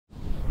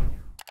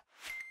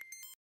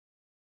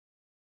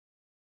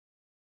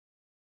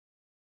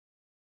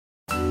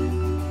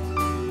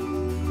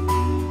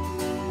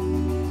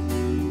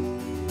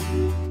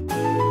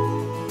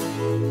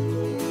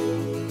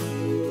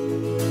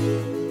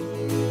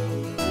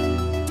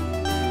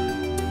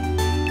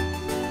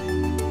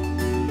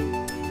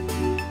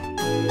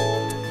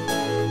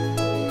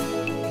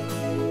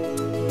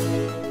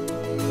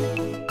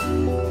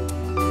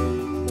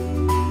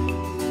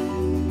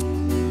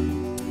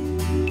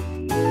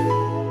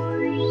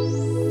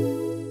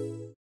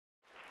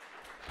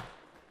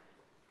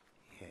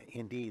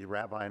Indeed,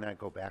 Rabbi and I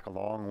go back a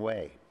long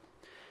way.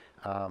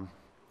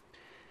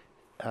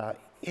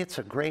 It's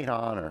a great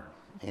honor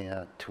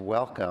to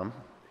welcome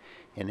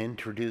and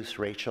introduce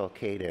Rachel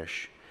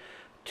Kadish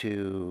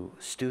to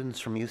students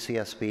from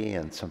UCSB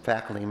and some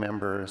faculty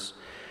members,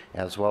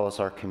 as well as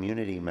our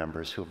community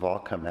members who've all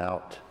come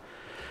out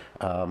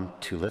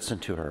to listen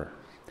to her.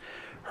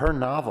 Her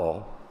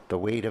novel, The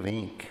Weight of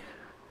Ink,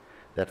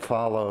 that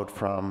followed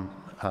from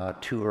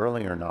two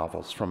earlier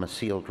novels, From a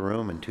Sealed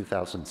Room in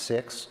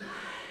 2006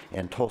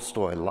 and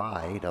Tolstoy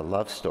Lied, a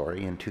love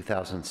story in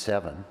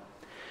 2007,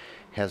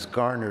 has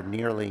garnered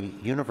nearly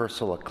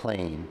universal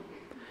acclaim,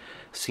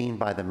 seen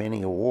by the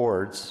many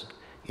awards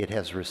it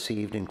has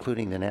received,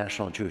 including the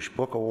National Jewish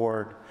Book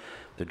Award,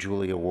 the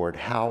Julia Ward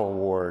Howe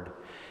Award,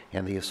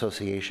 and the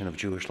Association of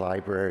Jewish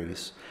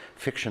Libraries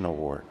Fiction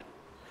Award.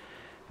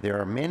 There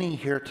are many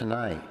here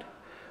tonight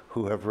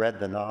who have read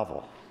the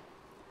novel.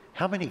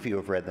 How many of you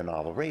have read the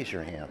novel? Raise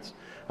your hands.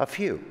 A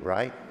few,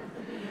 right?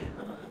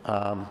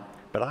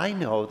 But I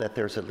know that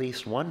there's at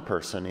least one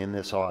person in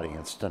this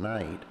audience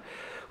tonight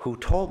who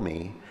told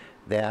me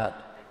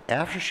that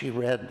after she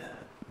read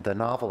the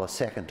novel a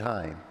second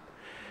time,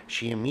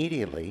 she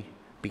immediately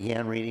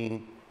began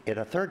reading it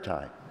a third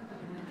time.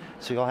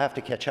 So you'll have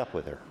to catch up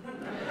with her.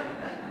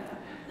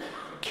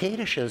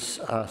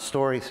 Kadish's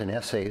stories and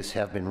essays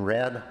have been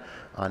read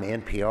on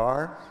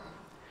NPR,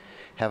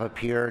 have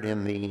appeared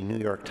in the New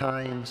York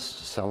Times,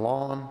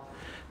 Salon,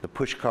 the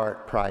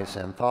Pushcart Prize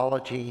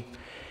Anthology,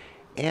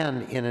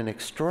 and in an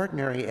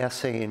extraordinary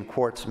essay in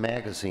Quartz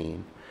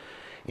magazine,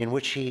 in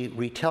which she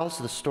retells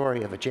the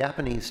story of a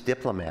Japanese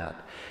diplomat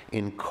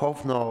in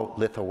Kovno,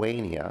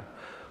 Lithuania,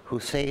 who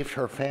saved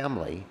her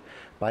family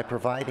by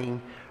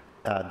providing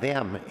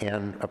them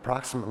and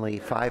approximately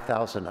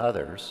 5,000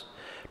 others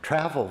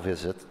travel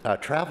visas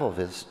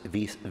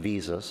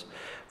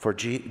for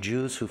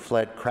Jews who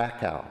fled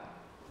Krakow.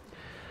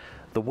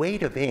 The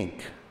Weight of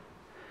Ink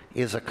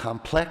is a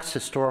complex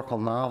historical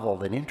novel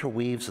that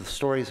interweaves the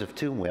stories of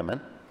two women,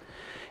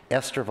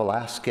 Esther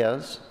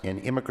Velasquez, an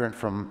immigrant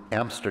from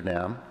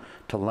Amsterdam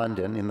to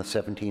London in the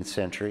 17th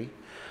century,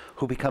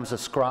 who becomes a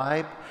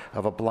scribe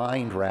of a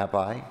blind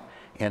rabbi,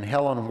 and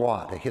Helen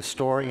Watt, a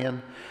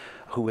historian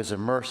who is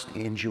immersed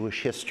in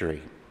Jewish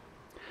history.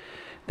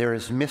 There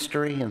is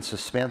mystery and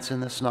suspense in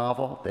this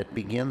novel that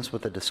begins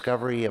with the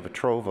discovery of a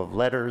trove of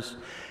letters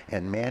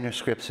and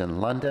manuscripts in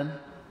London,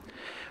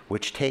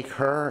 which take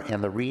her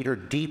and the reader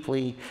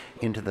deeply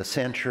into the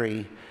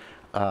century,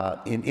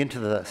 into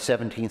the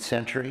 17th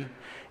century,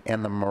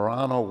 and the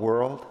Marrano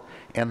world,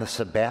 and the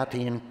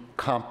Sabbatian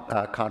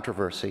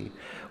controversy,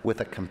 with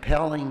a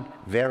compelling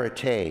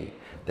verite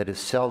that is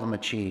seldom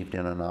achieved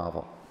in a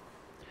novel.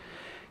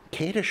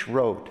 Kadish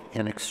wrote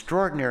an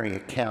extraordinary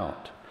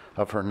account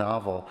of her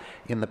novel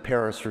in the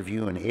Paris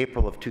Review in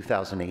April of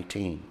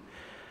 2018.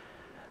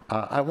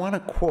 I want to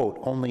quote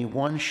only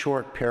one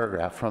short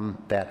paragraph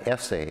from that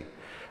essay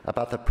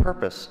about the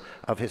purpose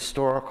of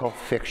historical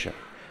fiction.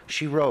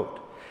 She wrote,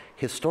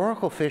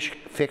 "Historical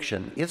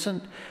fiction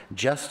isn't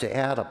just to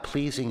add a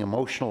pleasing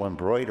emotional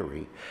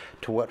embroidery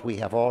to what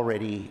we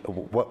already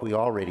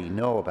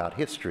know about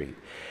history.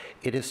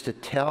 It is to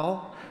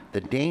tell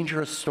the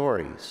dangerous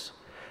stories,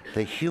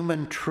 the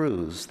human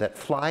truths that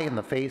fly in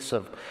the face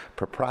of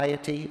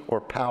propriety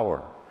or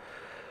power.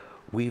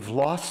 We've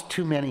lost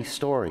too many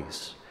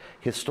stories.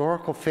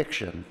 Historical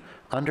fiction,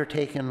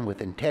 undertaken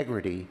with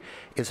integrity,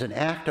 is an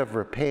act of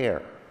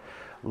repair.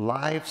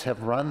 Lives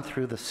have run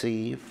through the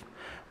sieve,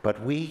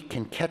 but we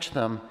can catch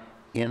them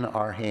in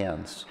our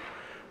hands.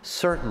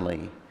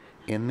 Certainly,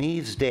 in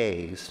these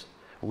days,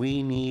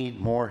 we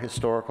need more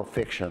historical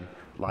fiction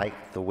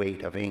like The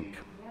Weight of Ink."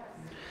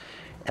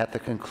 At the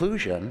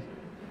conclusion,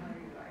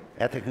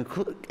 I'm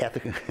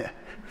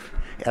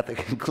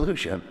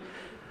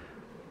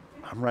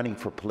running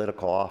for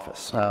political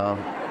office.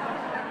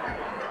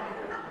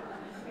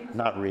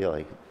 Not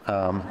really.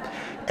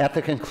 At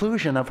the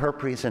conclusion of her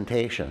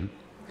presentation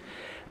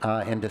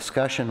and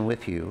discussion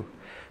with you,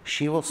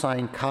 she will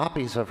sign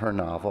copies of her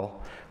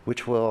novel,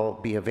 which will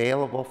be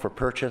available for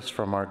purchase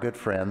from our good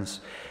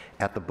friends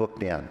at the Book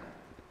Den.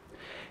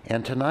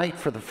 And tonight,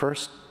 for the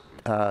first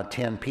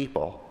 10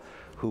 people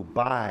who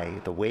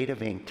buy The Weight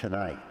of Ink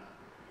tonight,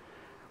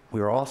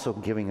 we're also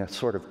giving a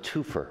sort of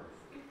twofer.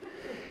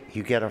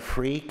 You get a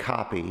free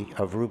copy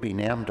of Ruby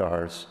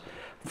Namdar's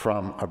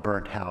From a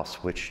Burnt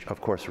House, which, of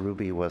course,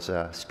 Ruby was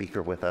a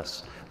speaker with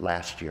us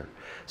last year.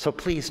 So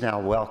please now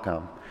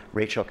welcome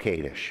Rachel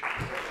Kadish.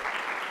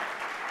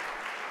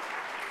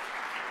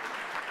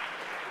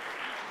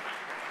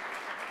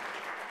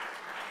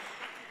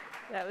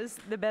 That was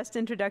the best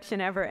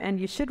introduction ever, and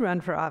you should run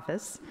for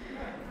office.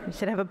 You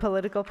should have a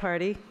political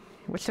party.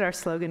 What should our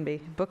slogan be?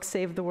 Books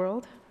save the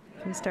world?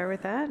 Can we start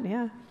with that?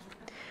 Yeah.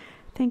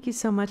 Thank you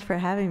so much for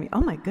having me.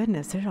 Oh my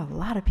goodness, there's a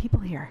lot of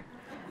people here.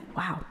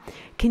 Wow.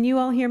 Can you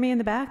all hear me in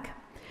the back?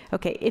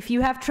 Okay, if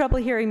you have trouble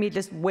hearing me,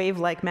 just wave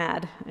like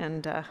mad,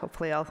 and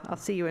hopefully I'll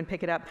see you and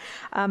pick it up.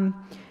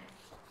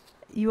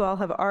 you all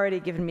have already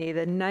given me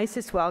the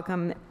nicest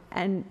welcome,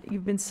 and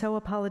you've been so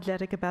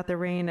apologetic about the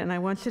rain, and I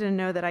want you to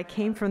know that I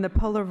came from the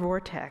polar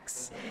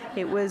vortex.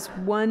 It was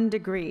 1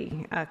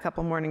 degree a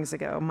couple mornings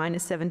ago,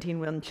 minus 17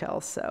 wind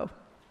chills, so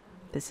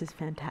this is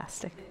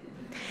fantastic.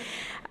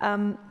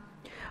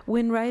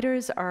 When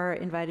writers are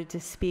invited to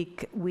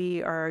speak,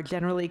 we are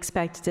generally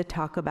expected to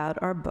talk about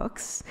our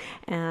books,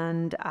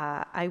 and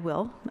I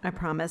will, I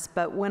promise.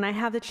 But when I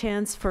have the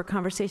chance for a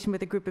conversation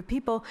with a group of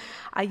people,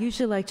 I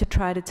usually like to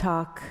try to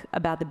talk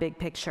about the big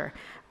picture.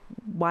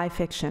 Why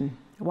fiction?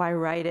 Why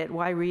write it?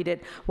 Why read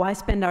it? Why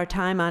spend our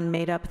time on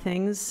made-up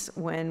things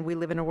when we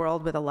live in a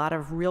world with a lot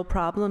of real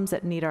problems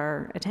that need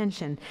our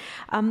attention?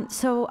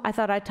 So I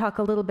thought I'd talk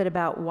a little bit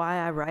about why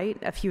I write,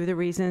 a few of the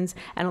reasons,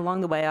 and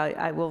along the way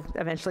I will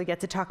eventually get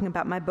to talking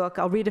about my book.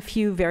 I'll read a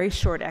few very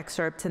short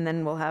excerpts, and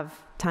then we'll have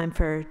time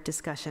for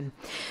discussion.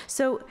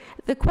 So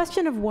the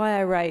question of why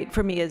I write,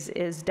 for me,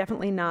 is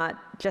definitely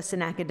not just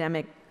an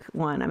academic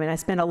one. I mean, I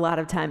spend a lot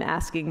of time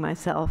asking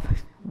myself,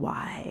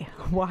 why?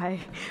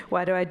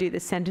 Why do I do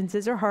this?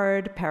 Sentences are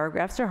hard,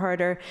 paragraphs are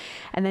harder,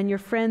 and then your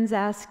friends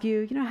ask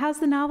you, how's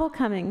the novel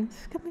coming?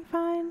 It's coming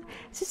fine.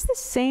 Is this the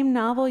same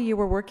novel you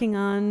were working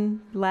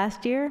on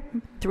last year,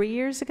 3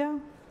 years ago,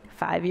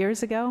 5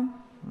 years ago?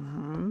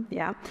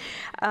 Yeah.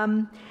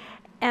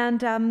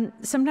 And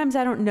sometimes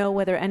I don't know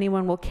whether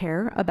anyone will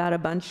care about a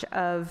bunch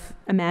of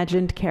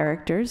imagined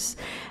characters.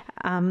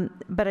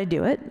 But I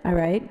do it, I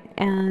write,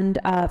 and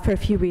for a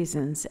few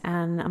reasons,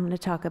 and I'm going to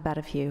talk about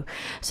a few.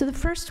 So the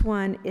first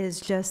one is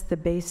just the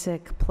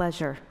basic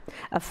pleasure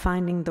of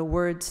finding the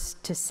words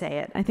to say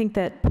it. I think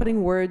that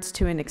putting words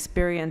to an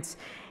experience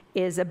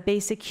is a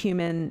basic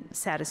human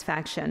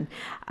satisfaction.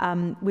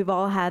 We've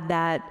all had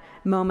that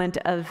moment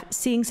of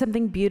seeing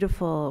something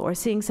beautiful or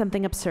seeing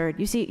something absurd.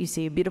 You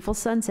see a beautiful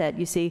sunset.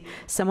 You see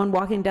someone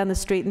walking down the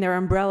street and their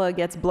umbrella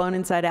gets blown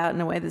inside out in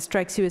a way that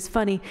strikes you as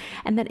funny.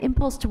 And that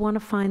impulse to want to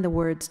find the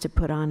words to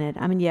put on it.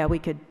 I mean, yeah, we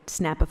could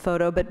snap a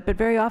photo, but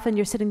very often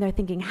you're sitting there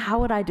thinking, how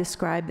would I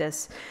describe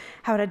this?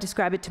 How would I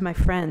describe it to my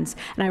friends?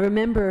 And I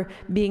remember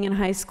being in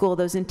high school,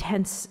 those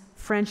intense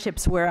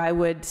friendships where I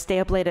would stay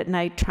up late at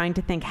night trying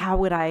to think, how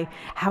would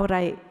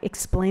I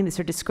explain this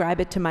or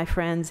describe it to my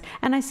friends?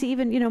 And I see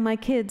even, my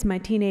kids, my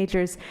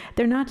teenagers,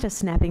 they're not just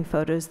snapping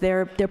photos,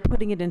 they're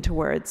putting it into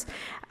words.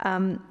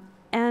 And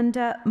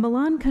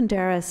Milan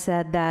Kundera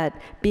said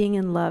that being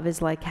in love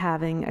is like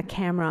having a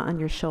camera on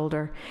your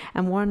shoulder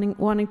and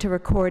wanting to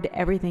record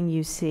everything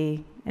you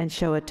see and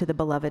show it to the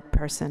beloved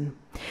person.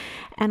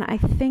 And I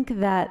think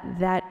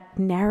that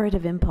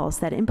narrative impulse,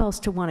 that impulse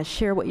to want to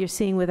share what you're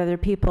seeing with other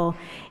people,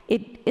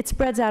 it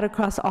spreads out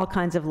across all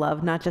kinds of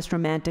love, not just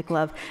romantic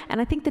love. And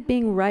I think that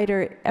being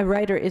a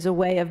writer is a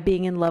way of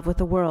being in love with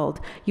the world.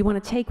 You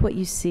want to take what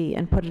you see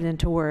and put it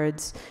into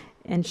words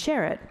and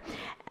share it.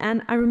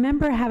 And I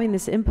remember having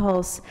this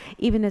impulse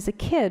even as a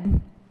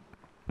kid.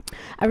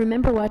 I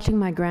remember watching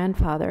my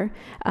grandfather,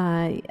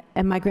 and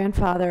my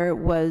grandfather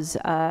was,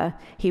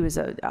 he was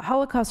a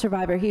Holocaust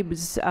survivor. He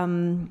was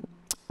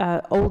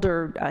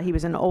older, he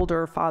was an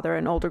older father,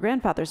 an older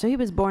grandfather. So he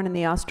was born in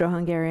the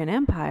Austro-Hungarian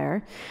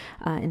Empire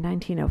in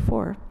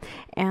 1904.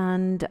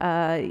 And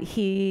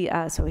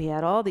so he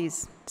had all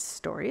these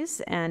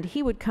stories, and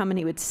he would come and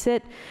he would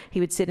sit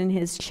in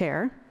his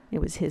chair. It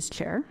was his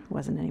chair, it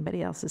wasn't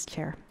anybody else's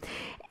chair.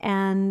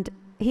 And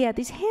he had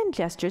these hand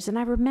gestures, and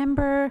I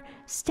remember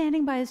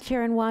standing by his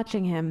chair and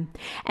watching him.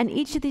 And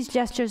each of these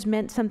gestures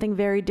meant something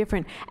very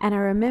different. And I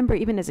remember,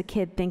 even as a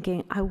kid,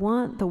 thinking, I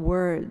want the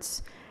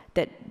words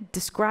that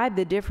describe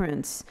the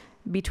difference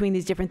between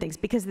these different things,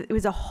 because it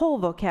was a whole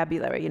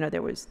vocabulary.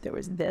 There was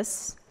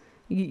this.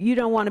 You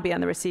don't want to be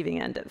on the receiving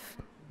end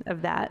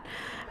of that,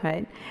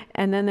 right?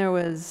 And then there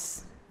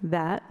was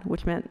that,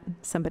 which meant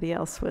somebody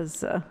else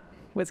was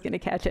going to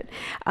catch it.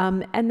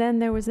 And then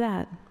there was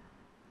that,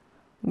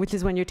 which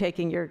is when you're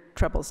taking your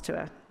troubles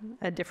to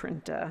a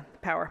different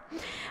power.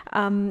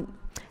 And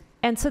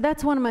so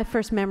that's one of my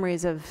first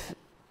memories of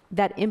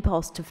that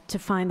impulse to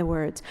find the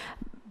words.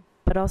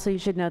 But also you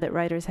should know that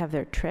writers have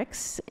their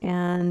tricks,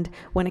 and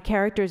when a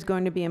character is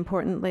going to be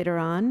important later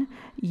on,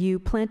 you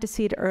plant a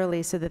seed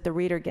early so that the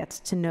reader gets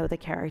to know the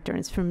character and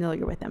is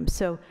familiar with them.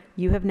 So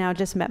you have now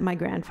just met my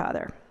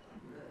grandfather.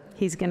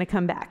 He's going to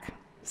come back.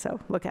 So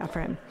look out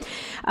for him.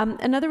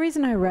 Another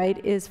reason I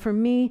write is, for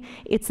me,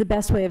 it's the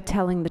best way of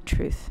telling the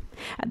truth,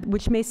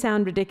 which may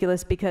sound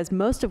ridiculous because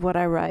most of what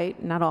I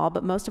write, not all,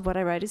 but most of what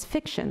I write is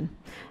fiction.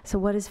 So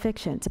what is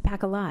fiction? It's a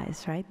pack of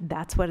lies, right?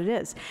 That's what it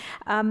is.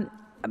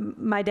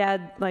 My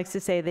dad likes to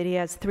say that he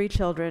has 3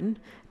 children,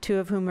 2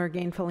 of whom are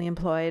gainfully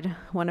employed,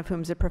 1 of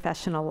whom is a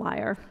professional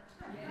liar.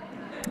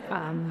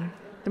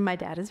 My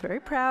dad is very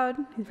proud.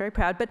 He's very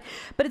proud. But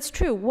it's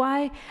true.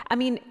 Why? I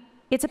mean,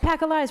 it's a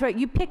pack of lies, right?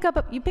 You pick up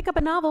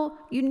a novel,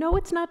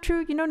 it's not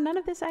true, none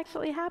of this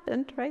actually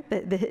happened, right?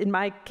 In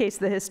my case,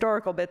 the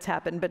historical bits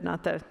happened, but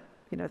not the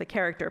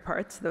character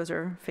parts. Those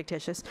are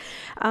fictitious.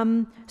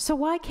 So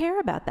why care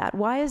about that?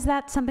 Why is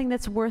that something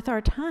that's worth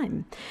our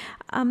time?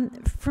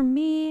 For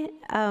me,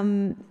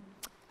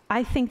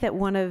 I think that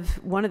one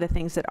of the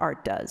things that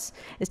art does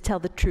is tell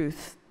the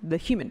truth, the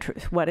human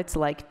truth, what it's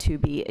like to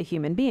be a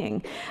human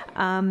being.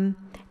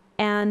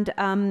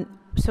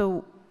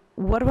 So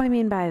what do I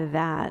mean by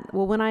that?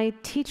 Well, when I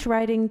teach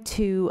writing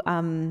to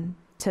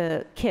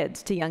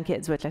kids, to young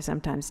kids, which I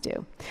sometimes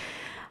do,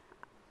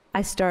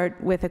 I start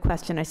with a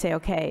question. I say,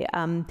 okay,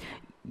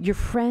 your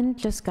friend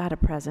just got a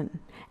present,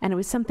 and it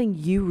was something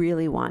you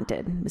really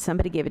wanted.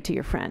 Somebody gave it to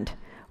your friend.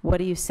 What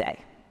do you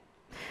say?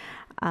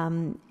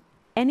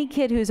 Any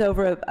kid who's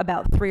over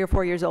about 3 or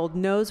 4 years old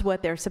knows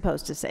what they're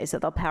supposed to say, so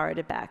they'll parrot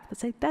it back. They'll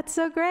say, "That's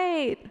so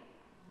great.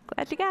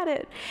 Glad you got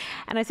it."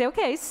 And I say,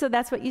 okay, so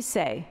that's what you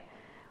say.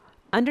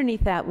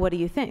 Underneath that, what do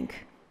you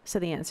think? So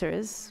the answer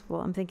is,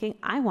 well, I'm thinking,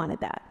 I wanted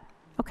that.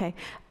 Okay,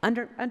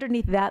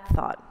 underneath that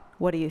thought,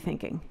 what are you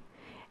thinking?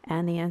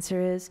 And the answer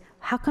is,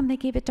 how come they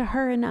gave it to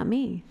her and not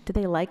me? Do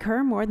they like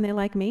her more than they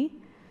like me?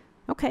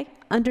 Okay,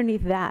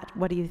 underneath that,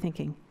 what are you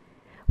thinking?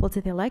 Well, do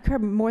they like her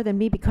more than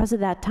me because of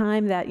that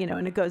time that,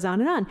 and it goes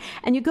on and on.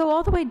 And you go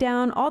all the way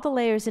down, all the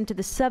layers into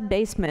the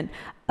sub-basement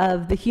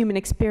of the human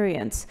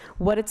experience,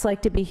 what it's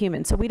like to be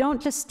human. So we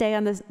don't just stay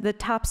on the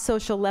top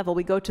social level.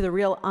 We go to the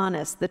real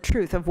honest, the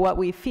truth of what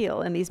we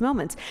feel in these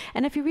moments.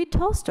 And if you read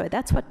Tolstoy,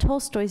 that's what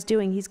Tolstoy's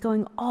doing. He's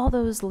going all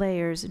those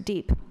layers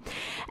deep.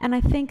 And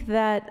I think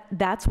that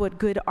that's what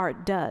good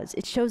art does.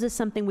 It shows us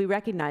something we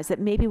recognize that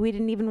maybe we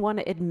didn't even want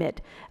to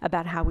admit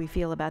about how we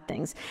feel about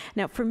things.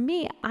 Now, for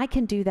me, I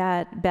can do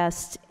that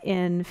best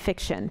in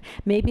fiction.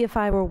 Maybe if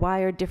I were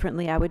wired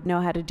differently, I would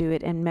know how to do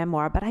it in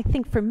memoir. But I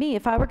think for me,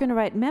 if I were going to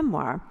write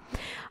memoir,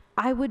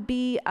 I would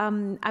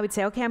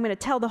say, okay, I'm going to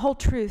tell the whole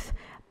truth,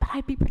 but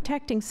I'd be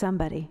protecting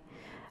somebody.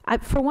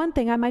 For one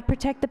thing, I might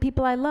protect the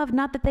people I love,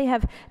 not that they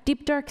have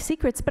deep, dark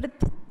secrets, but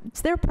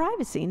it's their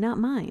privacy, not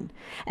mine.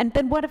 And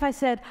then what if I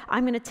said,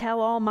 I'm going to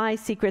tell all my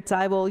secrets,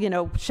 I will,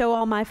 show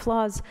all my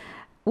flaws.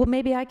 Well,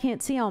 maybe I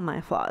can't see all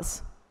my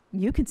flaws.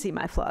 You can see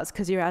my flaws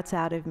because you're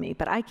outside of me,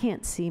 but I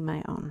can't see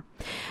my own.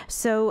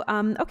 So,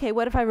 okay,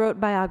 what if I wrote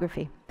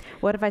biography?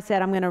 What if I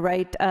said I'm going to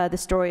write the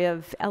story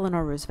of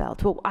Eleanor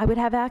Roosevelt? Well, I would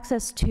have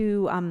access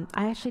to,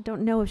 I actually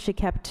don't know if she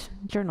kept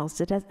journals.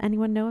 Does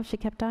anyone know if she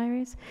kept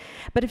diaries?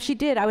 But if she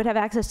did, I would have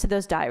access to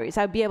those diaries.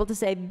 I would be able to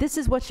say, this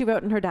is what she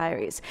wrote in her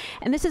diaries.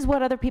 And this is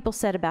what other people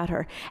said about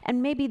her.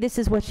 And maybe this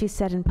is what she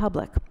said in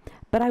public.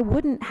 But I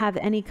wouldn't have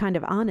any kind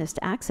of honest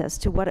access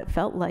to what it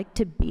felt like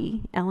to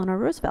be Eleanor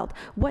Roosevelt,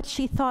 what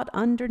she thought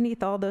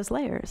underneath all those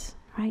layers,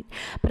 right?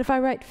 But if I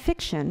write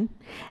fiction,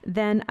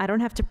 then I don't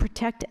have to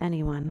protect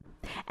anyone.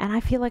 And I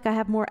feel like I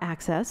have more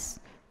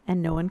access,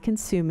 and no one can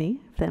sue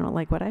me if they don't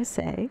like what I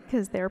say,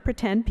 because they're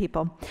pretend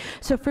people.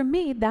 So for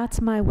me,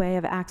 that's my way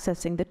of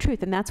accessing the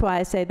truth. And that's why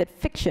I say that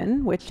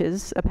fiction, which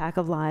is a pack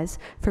of lies,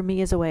 for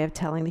me is a way of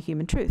telling the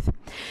human truth.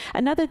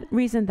 Another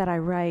reason that I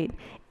write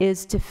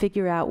is to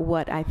figure out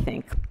what I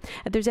think.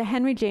 There's a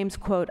Henry James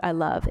quote I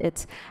love.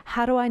 It's,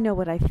 how do I know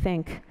what I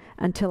think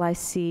until I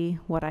see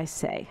what I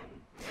say?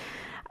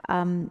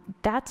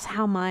 That's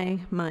how my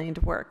mind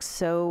works.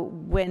 So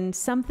when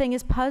something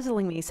is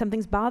puzzling me,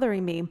 something's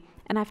bothering me,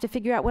 and I have to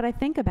figure out what I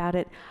think about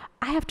it,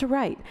 I have to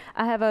write.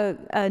 I have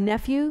a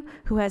nephew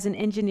who has an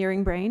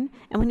engineering brain,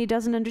 and when he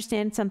doesn't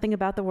understand something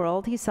about the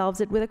world, he solves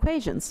it with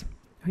equations.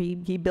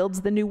 He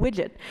builds the new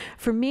widget.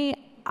 For me,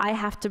 I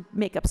have to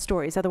make up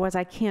stories, otherwise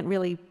I can't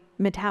really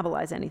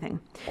metabolize anything.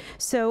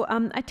 So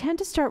I tend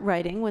to start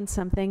writing when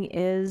something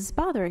is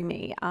bothering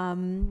me.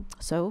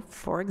 So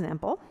for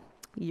example,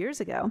 years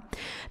ago,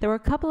 there were a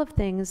couple of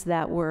things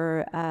that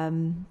were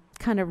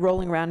kind of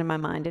rolling around in my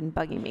mind and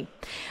bugging me.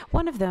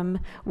 One of them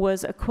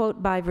was a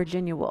quote by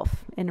Virginia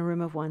Woolf, In a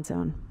Room of One's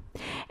Own.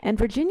 And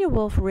Virginia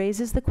Woolf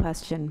raises the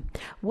question,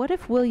 what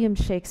if William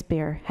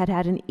Shakespeare had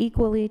had an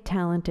equally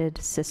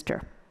talented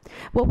sister?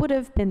 What would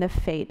have been the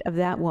fate of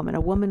that woman,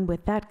 a woman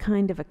with that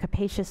kind of a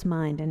capacious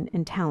mind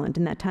and talent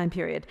in that time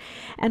period?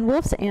 And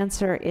Woolf's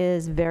answer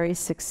is very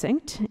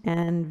succinct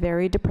and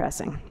very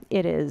depressing.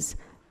 It is,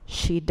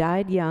 she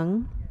died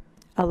young.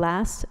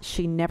 Alas,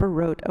 she never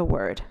wrote a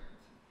word.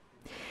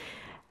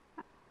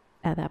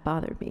 That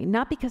bothered me.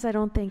 Not because I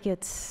don't think it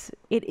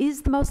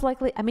is the most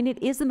likely,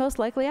 it is the most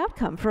likely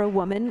outcome for a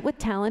woman with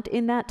talent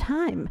in that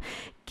time.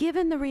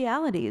 Given the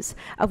realities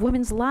of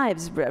women's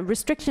lives,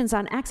 restrictions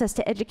on access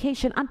to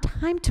education, on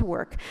time to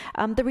work,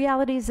 the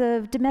realities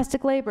of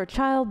domestic labor,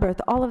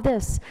 childbirth, all of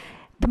this,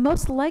 the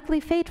most likely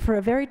fate for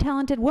a very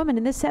talented woman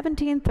in the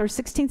 17th or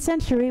 16th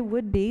century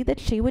would be that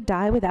she would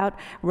die without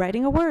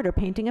writing a word or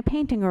painting a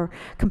painting or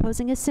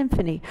composing a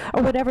symphony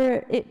or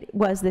whatever it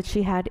was that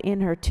she had in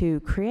her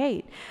to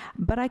create.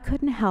 But I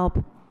couldn't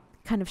help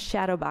kind of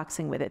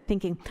shadowboxing with it,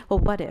 thinking, well,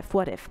 what if?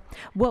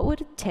 What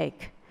would it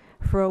take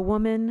for a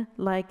woman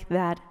like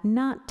that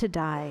not to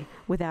die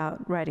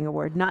without writing a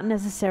word? Not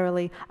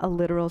necessarily a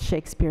literal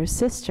Shakespeare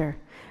sister,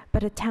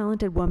 but a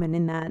talented woman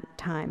in that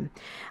time.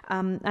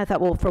 I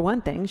thought, well, for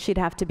one thing, she'd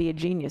have to be a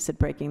genius at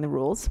breaking the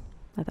rules.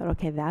 I thought,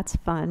 okay, that's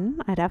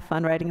fun. I'd have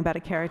fun writing about a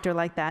character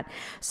like that.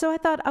 So I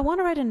thought, I want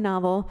to write a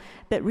novel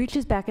that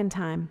reaches back in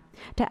time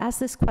to ask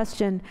this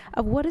question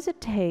of what does it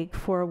take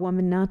for a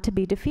woman not to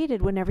be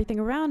defeated when everything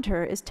around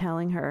her is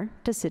telling her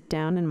to sit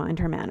down and mind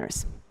her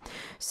manners.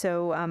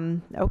 So,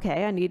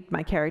 okay, I need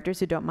my characters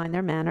who don't mind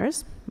their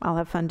manners. I'll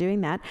have fun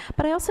doing that.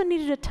 But I also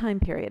needed a time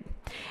period.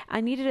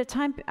 I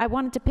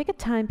wanted to pick a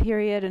time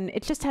period, and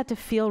it just had to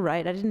feel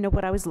right. I didn't know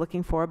what I was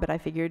looking for, but I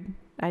figured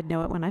I'd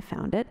know it when I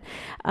found it.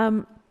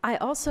 I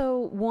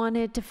also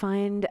wanted to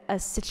find a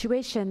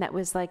situation that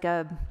was like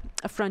a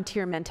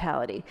frontier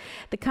mentality,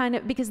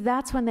 because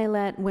that's when they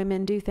let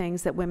women do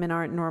things that women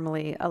aren't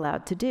normally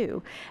allowed to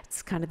do.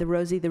 It's kind of the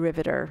Rosie the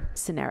Riveter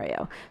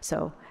scenario.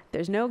 So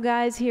there's no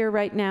guys here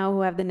right now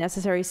who have the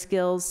necessary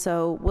skills,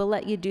 so we'll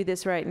let you do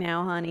this right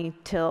now, honey,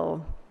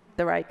 till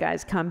the right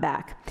guys come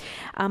back.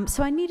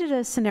 So I needed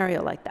a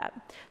scenario like that.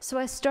 So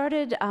I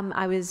started,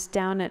 I was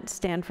down at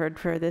Stanford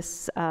for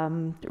this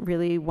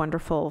really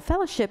wonderful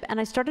fellowship, and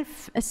I started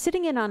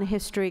sitting in on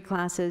history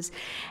classes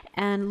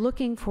and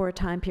looking for a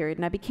time period.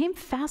 And I became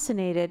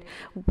fascinated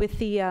with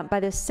by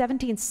the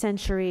 17th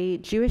century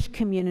Jewish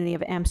community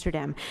of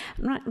Amsterdam.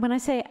 When I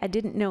say I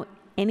didn't know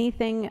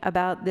anything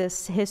about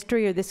this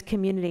history or this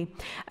community,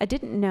 I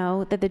didn't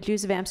know that the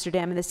Jews of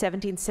Amsterdam in the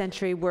 17th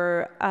century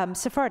were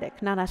Sephardic,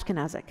 not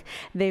Ashkenazic.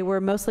 They were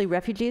mostly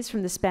refugees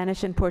from the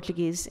Spanish and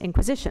Portuguese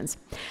Inquisitions.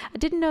 I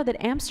didn't know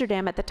that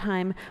Amsterdam at the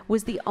time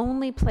was the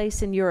only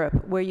place in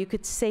Europe where you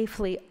could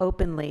safely,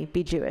 openly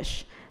be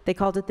Jewish. They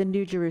called it the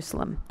New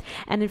Jerusalem.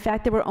 And in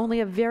fact, there were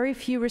only a very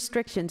few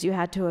restrictions you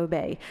had to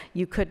obey.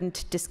 You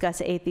couldn't discuss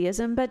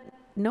atheism, but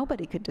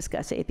nobody could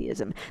discuss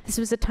atheism. This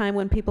was a time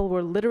when people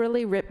were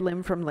literally ripped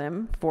limb from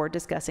limb for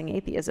discussing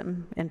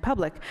atheism in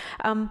public.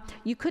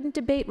 You couldn't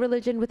debate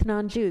religion with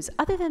non-Jews.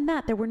 Other than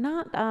that, there were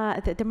not,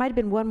 there might have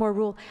been one more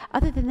rule.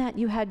 Other than that,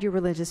 you had your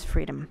religious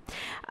freedom.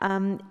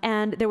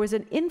 And there was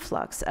an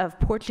influx of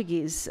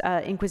Portuguese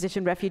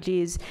Inquisition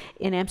refugees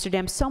in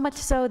Amsterdam, so much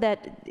so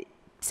that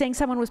saying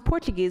someone was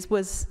Portuguese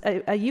was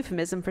a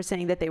euphemism for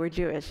saying that they were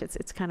Jewish.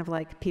 It's kind of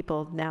like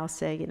people now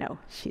say, you know,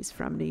 she's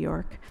from New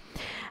York.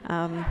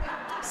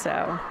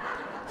 So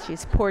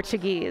she's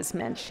Portuguese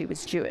meant she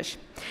was Jewish.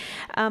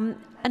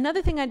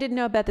 Another thing I didn't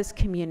know about this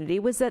community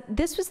was that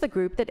this was the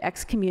group that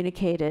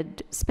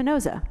excommunicated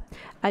Spinoza.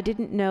 I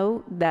didn't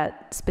know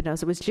that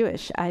Spinoza was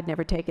Jewish. I had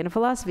never taken a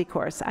philosophy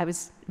course. I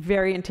was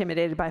very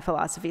intimidated by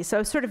philosophy, so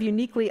I was sort of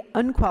uniquely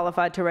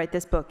unqualified to write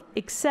this book,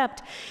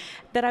 except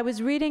that I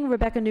was reading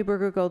Rebecca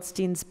Neuberger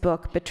Goldstein's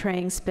book,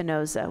 Betraying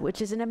Spinoza,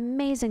 which is an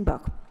amazing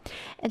book.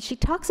 And she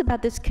talks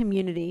about this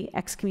community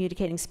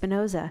excommunicating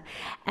Spinoza.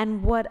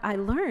 And what I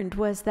learned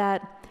was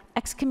that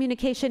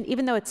excommunication,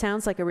 even though it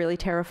sounds like a really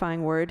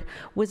terrifying word,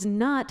 was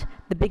not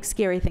the big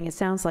scary thing it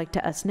sounds like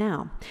to us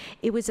now.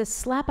 It was a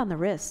slap on the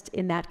wrist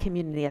in that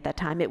community at that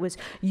time. It was,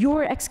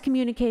 you're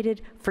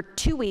excommunicated for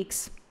 2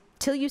 weeks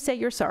till you say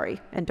you're sorry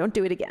and don't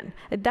do it again.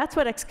 That's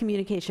what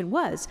excommunication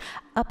was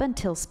up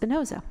until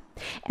Spinoza.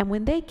 And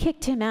when they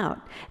kicked him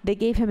out, they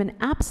gave him an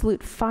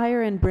absolute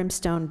fire and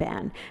brimstone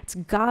ban. It's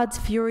God's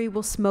fury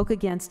will smoke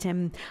against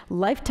him,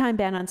 lifetime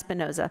ban on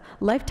Spinoza,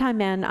 lifetime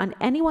ban on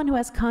anyone who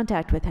has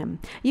contact with him.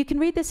 You can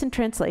read this in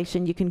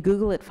translation, you can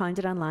Google it, find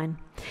it online.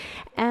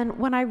 And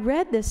when I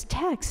read this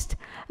text,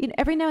 you know,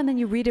 every now and then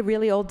you read a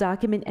really old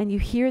document and you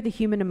hear the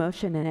human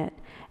emotion in it,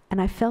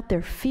 and I felt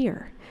their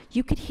fear.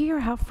 You could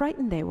hear how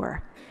frightened they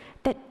were,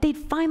 that they'd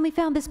finally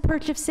found this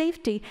perch of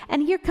safety,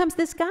 and here comes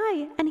this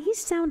guy, and he's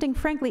sounding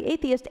frankly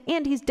atheist,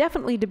 and he's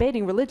definitely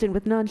debating religion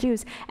with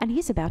non-Jews, and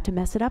he's about to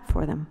mess it up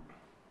for them.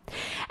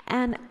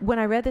 And when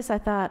I read this, I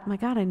thought, my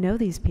God, I know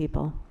these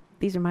people.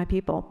 These are my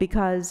people,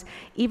 because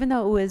even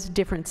though it was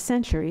different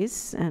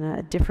centuries and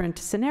a different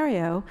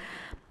scenario,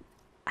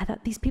 I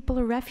thought, these people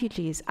are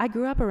refugees. I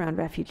grew up around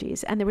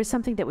refugees, and there was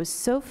something that was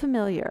so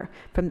familiar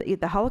from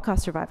the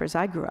Holocaust survivors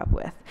I grew up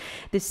with.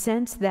 This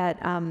sense that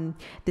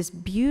this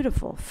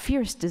beautiful,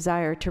 fierce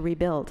desire to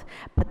rebuild,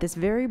 but this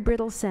very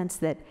brittle sense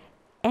that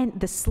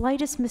the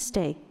slightest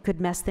mistake could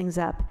mess things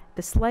up.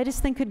 The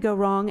slightest thing could go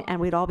wrong, and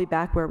we'd all be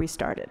back where we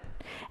started.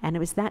 And it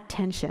was that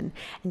tension,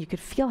 and you could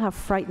feel how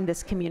frightened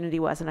this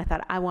community was, and I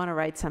thought, I want to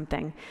write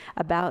something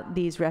about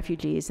these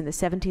refugees in the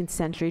 17th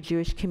century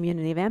Jewish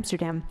community of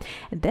Amsterdam.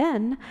 And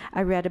then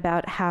I read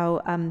about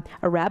how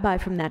a rabbi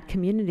from that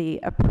community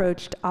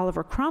approached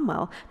Oliver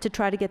Cromwell to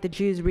try to get the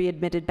Jews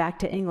readmitted back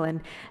to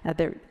England.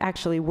 There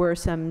actually were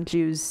some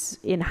Jews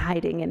in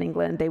hiding in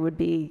England. They would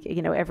be,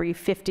 you know, every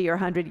 50 or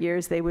 100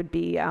 years, they would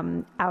be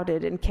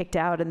outed and kicked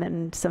out, and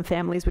then some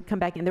families would come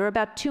back in. There were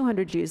about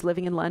 200 Jews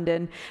living in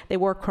London. They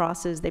wore crosses.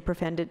 They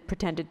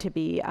pretended to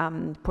be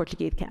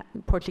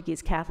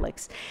Portuguese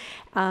Catholics.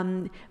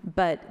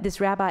 But this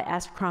rabbi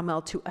asked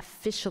Cromwell to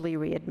officially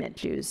readmit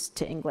Jews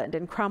to England.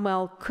 And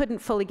Cromwell couldn't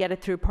fully get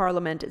it through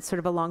Parliament. It's sort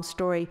of a long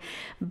story.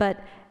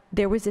 But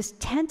there was this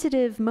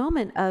tentative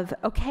moment of,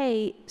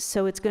 okay,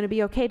 so it's going to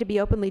be okay to be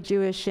openly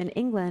Jewish in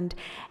England.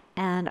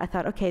 And I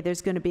thought, okay,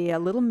 there's going to be a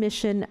little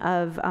mission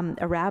of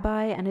a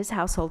rabbi and his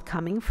household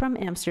coming from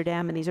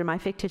Amsterdam, and these are my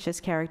fictitious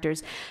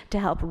characters, to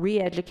help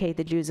re-educate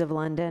the Jews of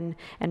London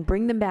and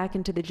bring them back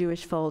into the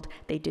Jewish fold.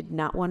 They did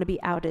not want to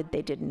be outed.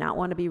 They did not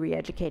want to be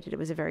re-educated. It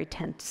was a very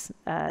tense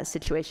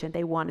situation.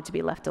 They wanted to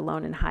be left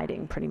alone in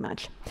hiding, pretty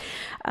much.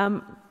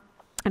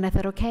 And I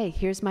thought, okay,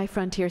 here's my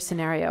frontier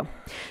scenario.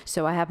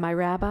 So I have my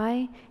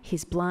rabbi,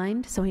 he's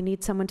blind, so he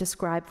needs someone to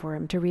scribe for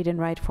him, to read and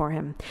write for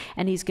him.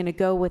 And he's going to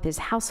go with his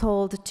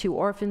household, 2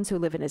 orphans who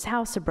live in his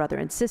house, a brother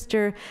and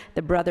sister.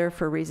 The brother,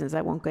 for reasons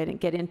I won't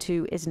get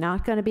into, is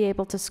not going to be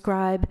able to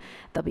scribe.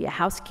 There'll be a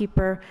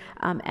housekeeper,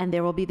 and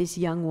there will be this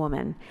young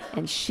woman.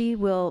 And she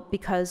will,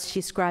 because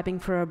she's scribing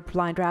for a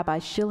blind rabbi,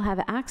 she'll have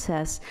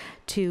access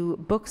to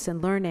books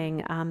and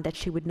learning that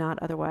she would not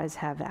otherwise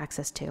have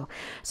access to.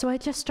 So I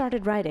just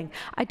started writing.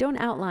 I don't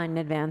outline in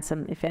advance.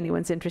 If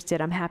anyone's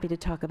interested, I'm happy to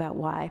talk about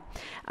why.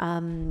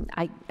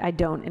 I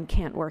don't and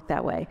can't work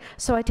that way.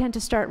 So I tend to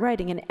start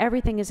writing, and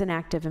everything is an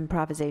act of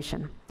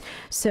improvisation.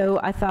 So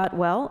I thought,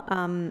 well,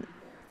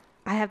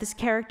 I have this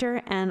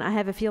character, and I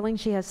have a feeling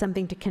she has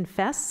something to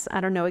confess.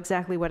 I don't know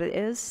exactly what it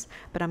is,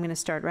 but I'm going to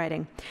start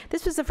writing.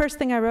 This was the first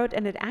thing I wrote,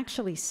 and it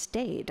actually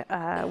stayed,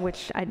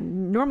 which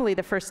normally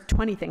the first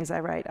 20 things I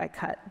write I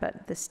cut,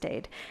 but this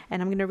stayed.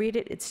 And I'm going to read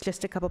it. It's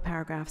just a couple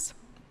paragraphs.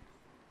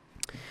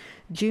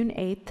 June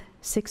 8th,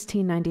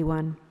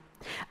 1691.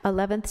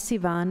 11th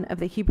Sivan of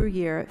the Hebrew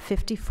year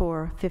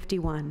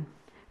 5451.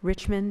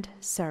 Richmond,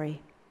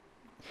 Surrey.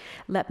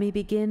 Let me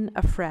begin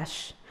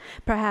afresh,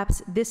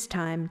 perhaps this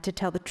time to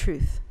tell the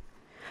truth.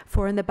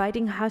 For in the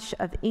biting hush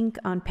of ink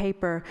on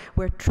paper,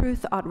 where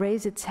truth ought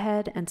raise its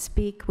head and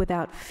speak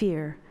without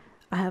fear,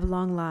 I have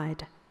long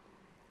lied.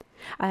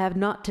 I have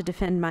not to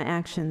defend my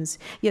actions,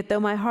 yet though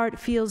my heart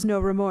feels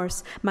no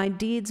remorse, my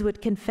deeds would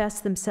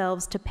confess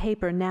themselves to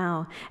paper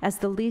now as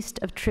the least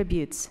of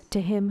tributes to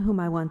him whom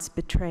I once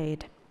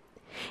betrayed.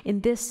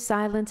 In this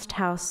silenced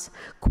house,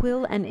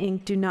 quill and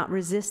ink do not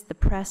resist the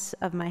press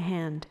of my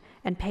hand,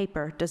 and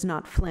paper does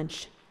not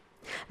flinch.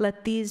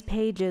 Let these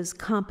pages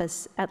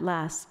compass at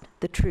last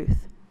the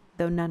truth,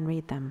 though none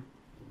read them.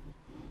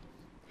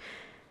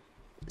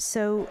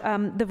 So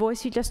the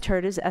voice you just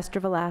heard is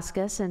Esther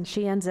Velasquez, and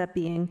she ends up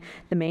being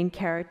the main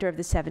character of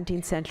the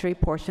 17th century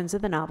portions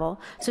of the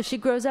novel. So she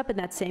grows up in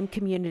that same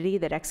community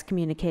that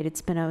excommunicated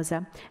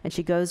Spinoza, and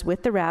she goes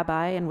with the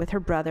rabbi and with her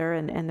brother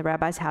and the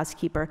rabbi's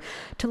housekeeper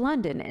to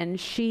London. And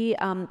she,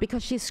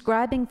 because she's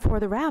scribing for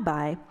the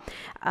rabbi,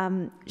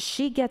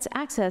 she gets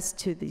access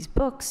to these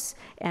books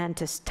and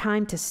to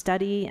time to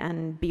study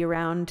and be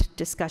around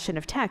discussion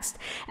of text.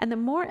 And the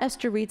more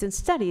Esther reads and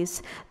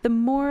studies, the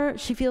more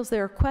she feels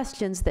there are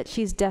questions that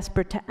she's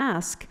desperate to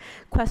ask,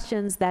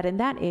 questions that in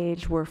that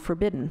age were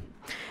forbidden.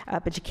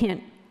 But she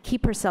can't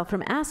keep herself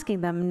from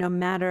asking them, no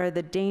matter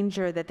the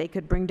danger that they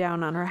could bring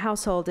down on her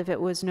household if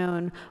it was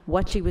known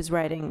what she was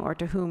writing or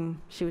to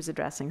whom she was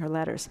addressing her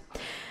letters.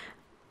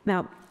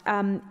 Now,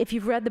 if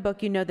you've read the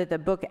book, you know that the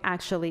book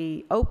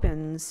actually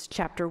opens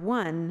chapter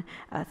 1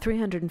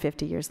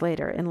 350 years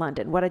later in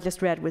London. What I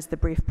just read was the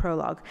brief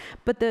prologue.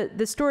 But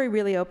the story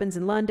really opens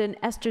in London.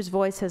 Esther's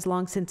voice has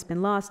long since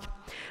been lost.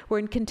 We're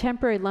in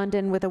contemporary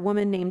London with a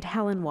woman named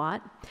Helen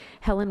Watt.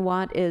 Helen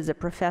Watt is a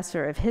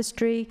professor of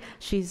history.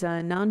 She's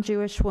a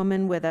non-Jewish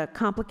woman with a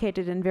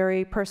complicated and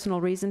very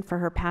personal reason for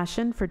her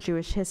passion for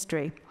Jewish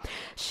history.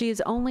 She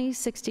is only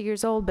 60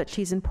 years old, but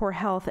she's in poor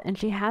health, and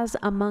she has,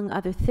 among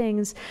other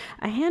things,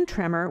 a hand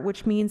tremor,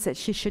 which means that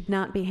she should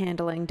not be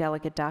handling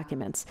delicate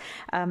documents.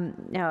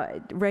 Now,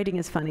 writing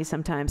is funny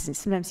sometimes, and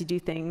sometimes you do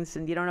things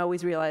and you don't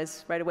always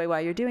realize right away why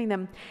you're doing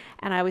them.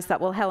 And I always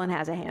thought, well, Helen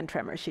has a hand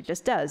tremor. She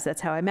just does.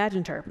 That's how I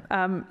imagined her.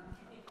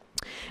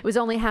 It was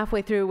only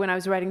halfway through when I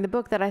was writing the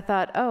book that I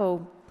thought,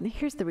 oh,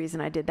 here's the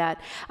reason I did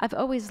that. I've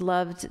always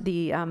loved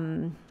the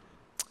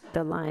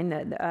line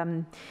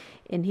that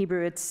in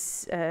Hebrew,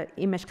 it's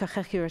Im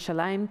eshkachech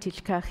Yerushalayim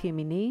tishkach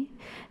yemini.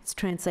 It's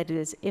translated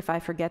as, if I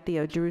forget thee,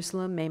 O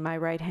Jerusalem, may my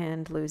right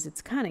hand lose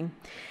its cunning.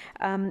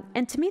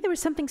 And to me, there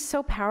was something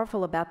so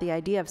powerful about the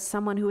idea of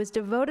someone who has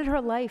devoted her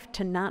life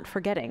to not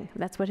forgetting.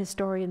 That's what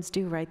historians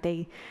do, right?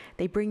 They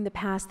bring the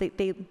past,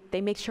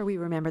 they make sure we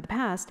remember the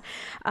past.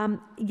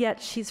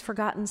 Yet she's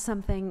forgotten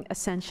something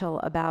essential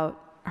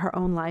about her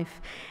own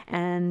life,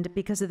 and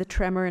because of the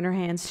tremor in her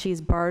hands, she's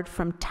barred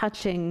from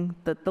touching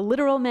the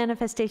literal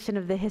manifestation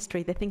of the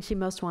history, the thing she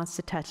most wants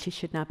to touch. She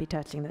should not be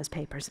touching those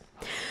papers.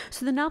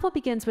 So the novel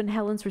begins when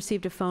Helen's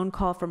received a phone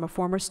call from a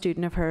former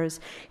student of hers.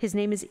 His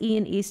name is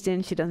Ian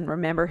Easton. She doesn't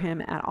remember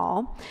him at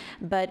all,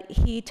 but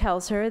he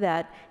tells her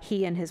that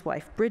he and his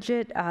wife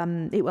Bridget,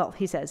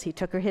 he says he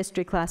took her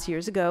history class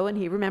years ago and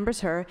he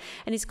remembers her,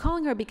 and he's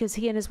calling her because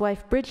he and his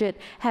wife Bridget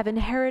have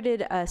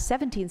inherited a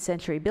 17th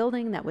century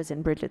building that was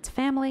in Bridget's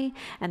family. family,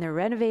 and they're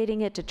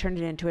renovating it to turn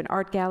it into an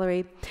art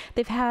gallery.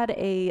 They've had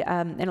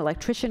an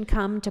electrician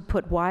come to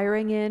put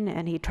wiring in,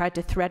 and he tried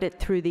to thread it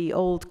through the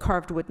old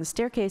carved wooden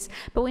staircase,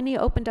 but when he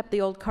opened up the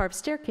old carved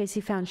staircase,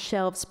 he found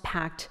shelves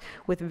packed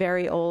with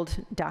very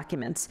old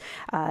documents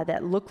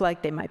that look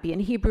like they might be in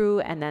Hebrew,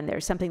 and then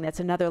there's something that's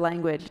another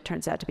language. It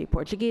turns out to be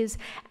Portuguese,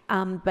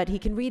 but he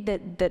can read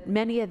that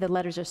many of the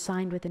letters are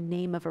signed with the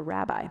name of a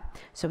rabbi.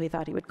 So he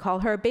thought he would call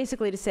her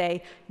basically to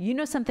say, you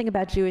know something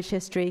about Jewish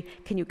history,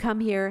 can you come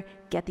here,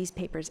 get these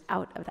papers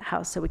out of the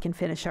house so we can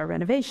finish our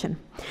renovation?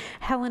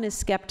 Helen is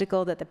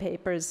skeptical that the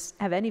papers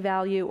have any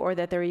value or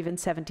that they're even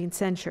 17th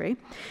century,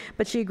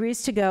 but she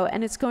agrees to go,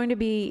 and it's going to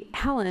be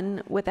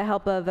Helen, with the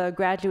help of a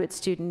graduate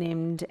student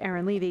named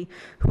Aaron Levy,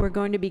 who are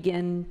going to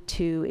begin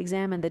to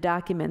examine the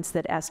documents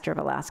that Esther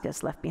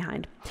Velasquez left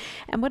behind.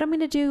 And what I'm going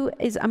to do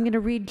is I'm going to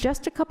read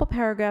just a couple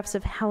paragraphs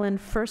of Helen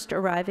first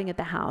arriving at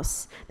the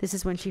house. This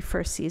is when she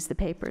first sees the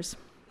papers.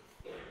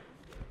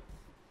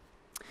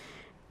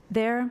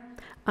 There,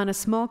 on a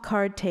small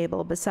card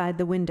table beside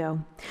the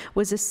window,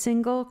 was a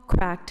single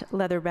cracked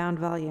leather-bound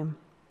volume.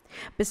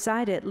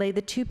 Beside it lay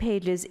the 2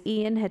 pages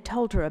Ian had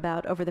told her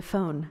about over the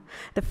phone,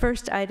 the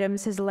first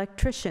items his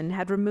electrician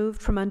had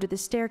removed from under the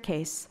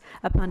staircase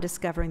upon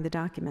discovering the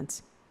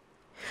documents.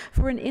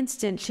 For an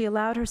instant, she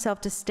allowed herself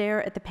to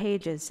stare at the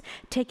pages,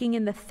 taking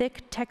in the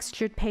thick,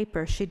 textured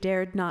paper she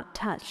dared not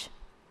touch.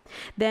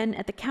 Then,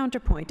 at the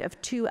counterpoint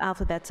of 2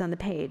 alphabets on the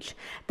page,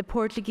 the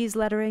Portuguese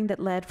lettering that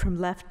led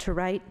from left to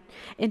right,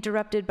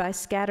 interrupted by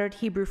scattered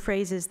Hebrew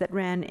phrases that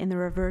ran in the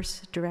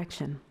reverse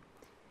direction.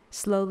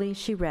 Slowly,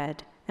 she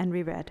read and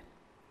reread.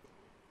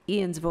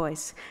 Ian's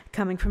voice,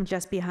 coming from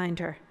just behind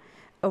her.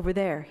 "Over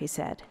there," he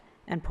said,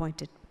 and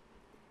pointed.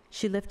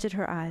 She lifted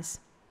her eyes.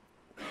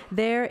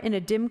 There, in a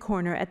dim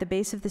corner at the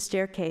base of the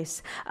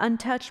staircase,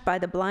 untouched by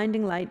the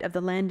blinding light of the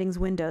landing's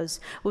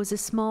windows, was a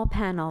small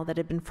panel that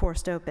had been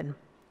forced open.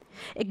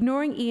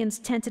 Ignoring Ian's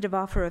tentative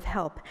offer of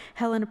help,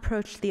 Helen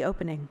approached the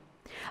opening.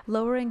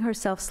 Lowering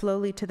herself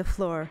slowly to the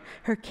floor,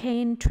 her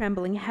cane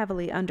trembling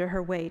heavily under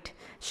her weight,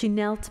 she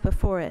knelt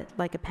before it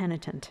like a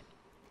penitent.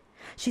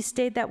 She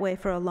stayed that way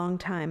for a long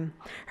time,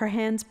 her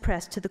hands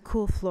pressed to the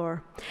cool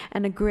floor,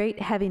 and a great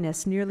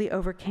heaviness nearly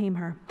overcame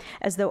her,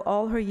 as though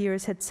all her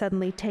years had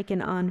suddenly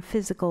taken on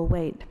physical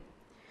weight.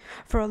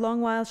 For a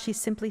long while she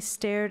simply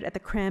stared at the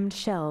crammed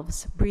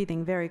shelves,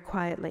 breathing very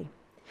quietly.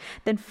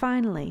 Then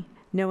finally,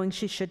 knowing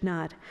she should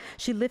not,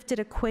 she lifted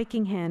a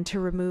quaking hand to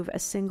remove a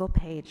single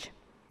page.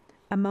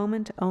 A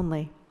moment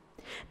only.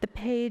 The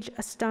page,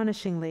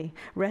 astonishingly,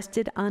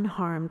 rested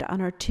unharmed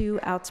on her 2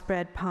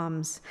 outspread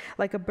palms,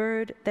 like a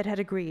bird that had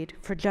agreed,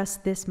 for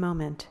just this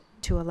moment,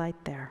 to alight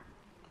there.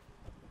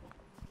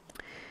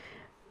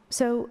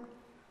 So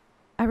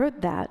I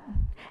wrote that,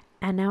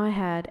 and now I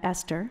had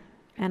Esther,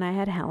 and I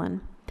had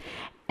Helen,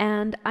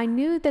 and I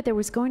knew that there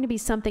was going to be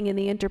something in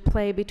the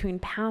interplay between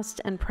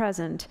past and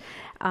present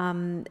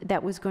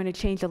that was going to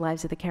change the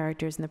lives of the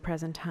characters in the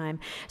present time.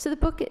 So the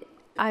book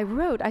I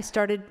wrote, I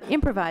started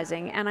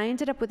improvising, and I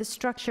ended up with a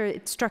structure.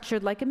 It's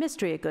structured like a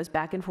mystery. It goes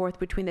back and forth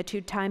between the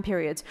 2 time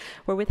periods,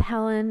 where with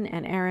Helen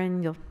and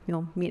Aaron,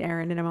 you'll meet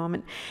Aaron in a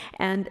moment,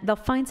 and they'll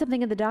find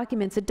something in the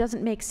documents that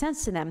doesn't make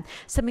sense to them,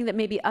 something that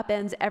maybe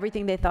upends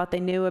everything they thought they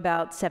knew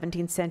about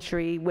 17th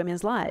century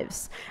women's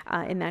lives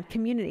in that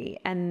community,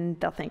 and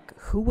they'll think,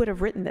 who would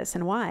have written this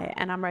and why?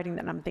 And I'm writing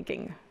that, and I'm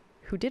thinking,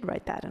 who did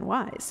write that and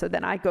why? So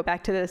then I go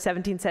back to the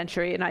 17th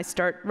century, and I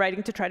start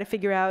writing to try to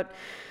figure out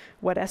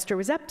what Esther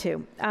was up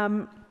to.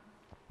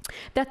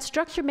 That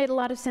structure made a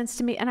lot of sense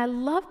to me, and I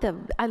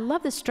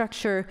love the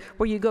structure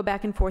where you go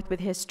back and forth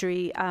with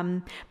history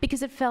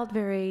because it felt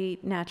very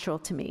natural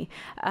to me.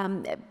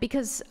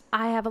 Because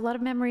I have a lot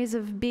of memories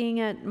of being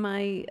at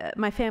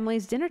my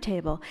family's dinner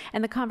table,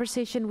 and the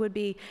conversation would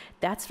be,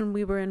 "That's when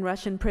we were in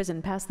Russian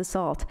prison, pass the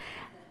salt,"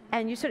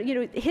 and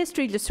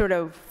history just sort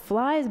of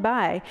flies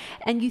by,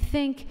 and you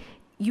think.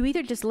 You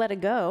either just let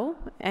it go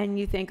and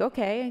you think,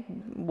 okay,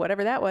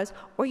 whatever that was,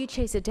 or you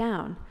chase it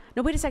down.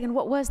 No, wait a second,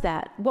 what was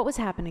that? What was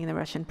happening in the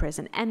Russian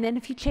prison? And then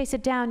if you chase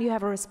it down, you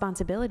have a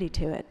responsibility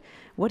to it.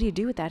 What do you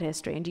do with that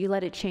history? And do you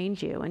let it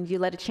change you? And do you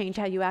let it change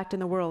how you act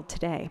in the world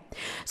today?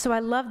 So I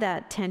love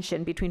that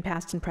tension between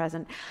past and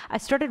present. I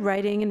started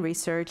writing and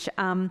research.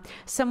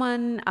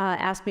 Someone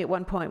asked me at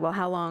one point, well,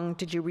 how long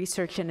did you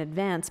research in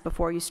advance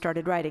before you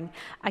started writing?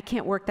 I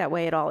can't work that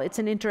way at all. It's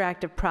an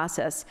interactive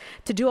process.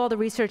 To do all the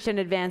research in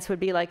advance would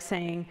be like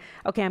saying,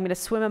 okay, I'm going to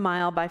swim a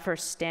mile by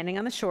first standing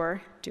on the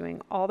shore,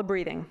 doing all the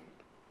breathing.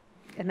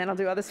 And then I'll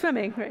do all the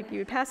swimming, right? You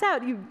would pass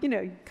out, you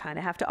kind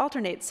of have to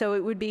alternate. So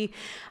it would be,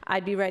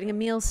 I'd be writing a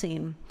meal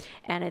scene,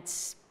 and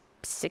it's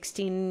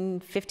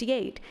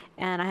 1658,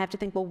 and I have to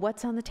think, well,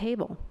 what's on the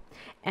table?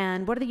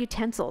 And what are the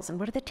utensils? And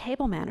what are the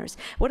table manners?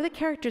 What are the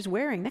characters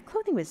wearing? That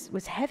clothing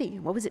was heavy.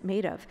 What was it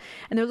made of?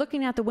 And they're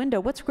looking out the window.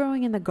 What's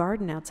growing in the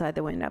garden outside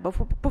the window?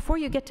 Before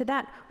you get to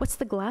that, what's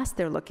the glass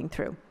they're looking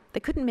through? They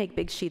couldn't make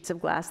big sheets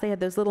of glass. They had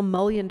those little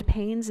mullioned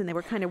panes, and they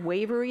were kind of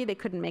wavery. They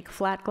couldn't make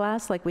flat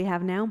glass like we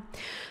have now.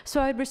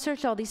 So I'd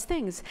research all these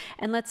things.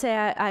 And let's say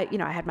I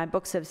had my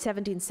books of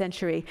 17th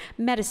century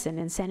medicine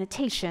and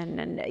sanitation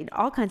and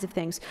all kinds of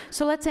things.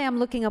 So let's say I'm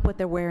looking up what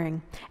they're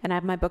wearing, and I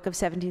have my book of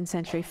 17th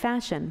century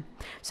fashion.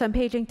 So I'm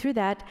paging through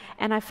that,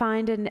 and I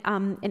find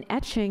an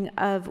etching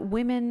of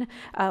women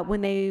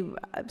when they,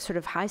 sort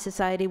of high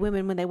society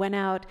women, when they went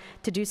out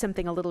to do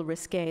something a little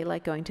risque,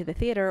 like going to the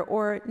theater,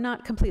 or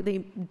not completely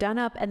done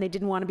up and they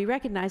didn't want to be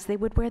recognized, they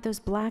would wear those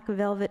black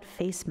velvet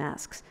face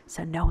masks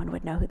so no one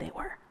would know who they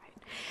were.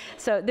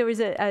 So there was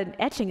an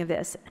etching of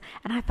this,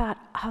 and I thought,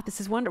 oh, this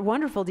is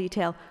wonderful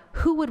detail.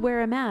 Who would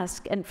wear a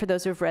mask? And for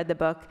those who've read the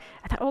book,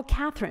 I thought, oh,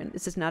 Catherine.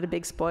 This is not a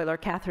big spoiler.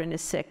 Catherine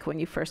is sick when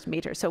you first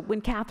meet her. So when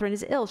Catherine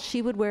is ill,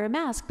 she would wear a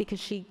mask because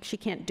she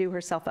can't do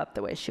herself up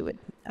the way she would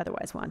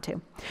otherwise want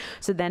to.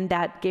 So then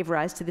that gave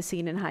rise to the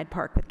scene in Hyde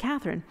Park with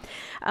Catherine.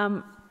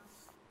 I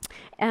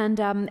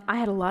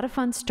had a lot of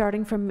fun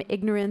starting from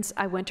ignorance.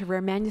 I went to Rare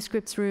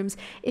Manuscripts rooms.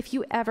 If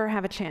you ever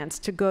have a chance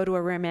to go to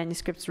a Rare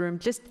Manuscripts room,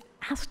 just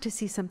ask to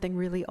see something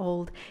really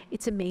old.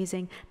 It's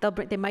amazing.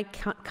 They might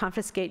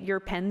confiscate your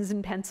pens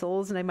and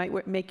pencils, and they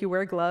might make you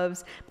wear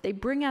gloves. But they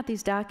bring out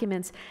these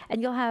documents,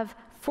 and you'll have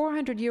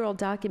 400-year-old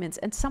documents,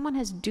 and someone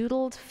has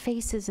doodled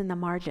faces in the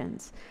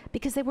margins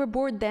because they were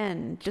bored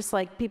then, just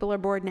like people are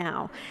bored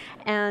now.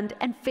 And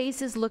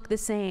faces look the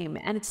same,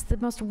 and it's the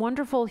most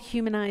wonderful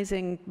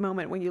humanizing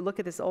moment when you look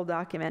at this old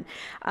document.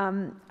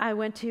 I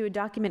went to a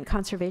document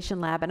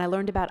conservation lab, and I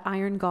learned about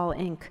iron gall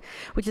ink,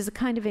 which is a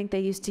kind of ink they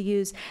used to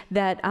use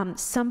that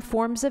some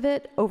forms of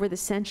it over the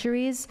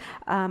centuries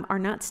are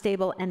not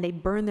stable, and they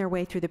burn their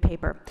way through the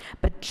paper,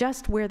 but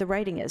just where the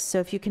writing is. So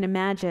if you can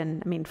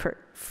imagine, I mean,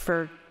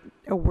 for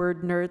a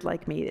word nerd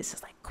like me, this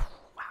is like,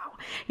 wow.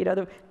 You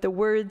know, the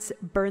words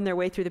burn their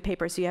way through the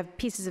paper. So you have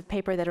pieces of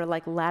paper that are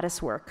like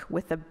lattice work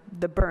with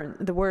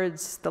the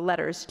words, the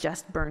letters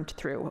just burned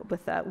through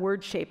with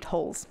word-shaped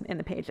holes in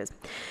the pages.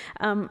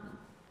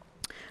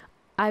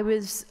 I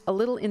was a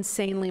little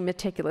insanely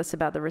meticulous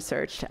about the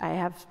research. I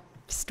have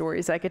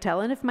stories I could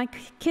tell, and if my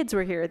kids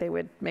were here, they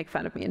would make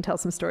fun of me and tell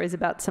some stories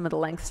about some of the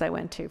lengths I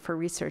went to for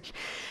research.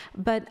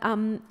 But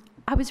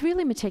I was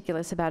really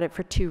meticulous about it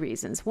for two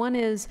reasons. One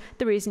is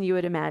the reason you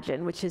would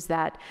imagine, which is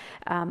that,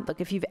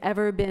 look, if you've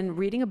ever been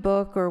reading a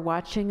book or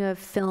watching a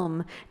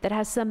film that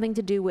has something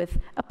to do with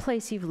a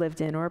place you've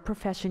lived in or a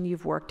profession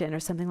you've worked in or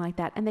something like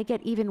that, and they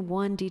get even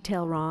one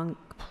detail wrong,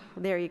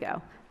 there you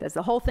go.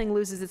 The whole thing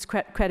loses its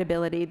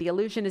credibility, the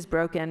illusion is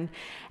broken,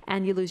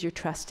 and you lose your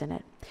trust in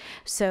it.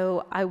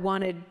 So I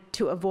wanted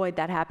to avoid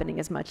that happening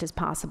as much as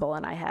possible,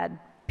 and I had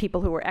people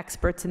who were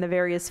experts in the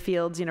various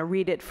fields,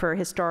 read it for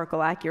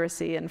historical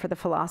accuracy and for the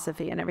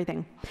philosophy and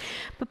everything.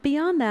 But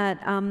beyond that,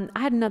 I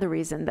had another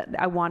reason that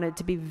I wanted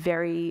to be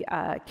very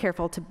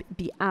careful to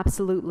be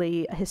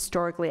absolutely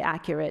historically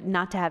accurate,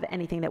 not to have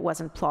anything that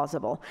wasn't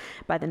plausible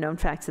by the known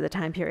facts of the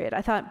time period.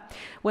 I thought,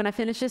 when I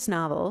finish this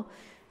novel,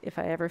 if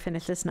I ever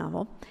finish this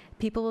novel,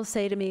 people will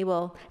say to me,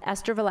 well,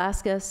 Esther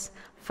Velasquez,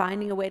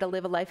 finding a way to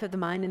live a life of the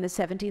mind in the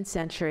 17th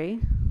century,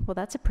 well,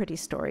 that's a pretty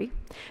story.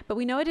 But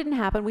we know it didn't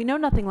happen. We know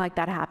nothing like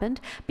that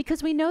happened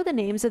because we know the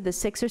names of the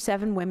 6 or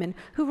 7 women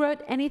who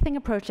wrote anything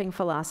approaching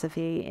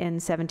philosophy in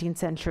 17th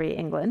century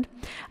England.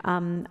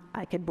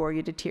 I could bore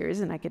you to tears,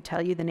 and I could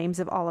tell you the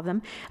names of all of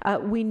them.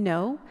 We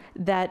know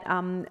that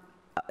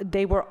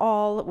they were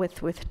all,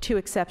 with two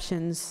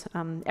exceptions,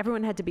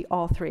 everyone had to be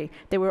all three.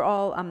 They were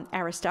all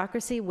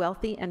aristocracy,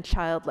 wealthy, and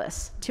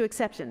childless. 2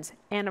 exceptions.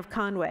 Anne of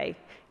Conway,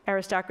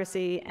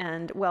 aristocracy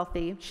and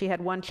wealthy. She had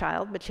 1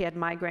 child, but she had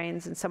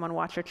migraines, and someone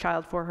watched her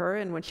child for her,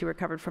 and when she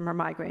recovered from her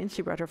migraines,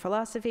 she wrote her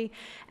philosophy.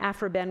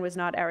 Aphra Behn was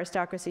not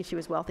aristocracy. She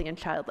was wealthy and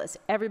childless.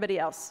 Everybody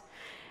else,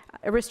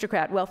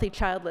 aristocrat, wealthy,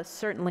 childless,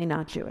 certainly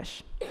not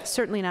Jewish.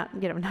 Certainly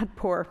not, not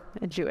poor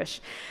and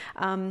Jewish.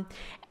 So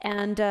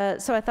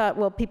I thought,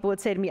 well, people would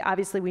say to me,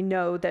 obviously we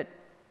know that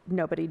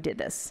nobody did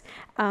this.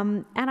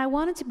 And I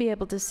wanted to be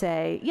able to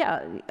say,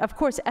 yeah, of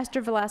course,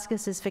 Esther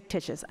Velasquez is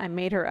fictitious. I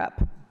made her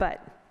up.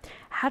 But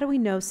how do we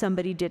know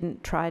somebody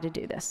didn't try to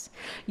do this?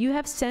 You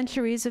have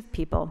centuries of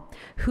people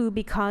who,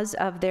 because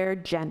of their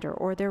gender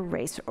or their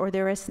race or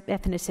their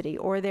ethnicity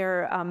or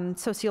their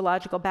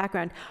sociological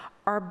background,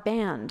 are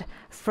banned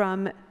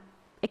from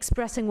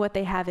expressing what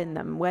they have in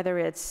them, whether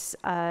it's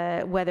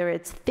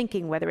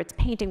thinking, whether it's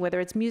painting, whether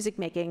it's music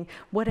making,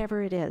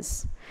 whatever it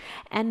is.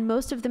 And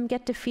most of them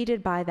get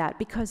defeated by that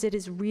because it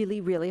is really,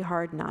 really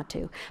hard not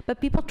to.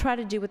 But people try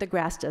to do what the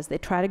grass does. They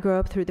try to grow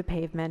up through the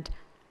pavement.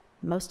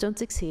 Most don't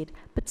succeed,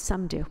 but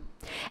some do.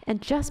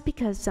 And just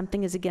because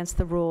something is against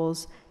the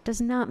rules does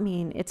not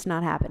mean it's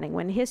not happening.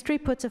 When history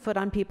puts a foot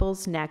on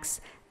people's necks,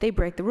 they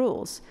break the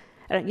rules.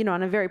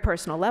 On a very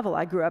personal level,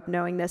 I grew up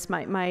knowing this.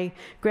 My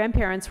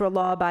grandparents were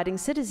law-abiding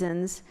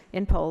citizens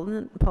in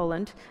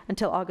Poland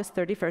until August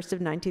 31st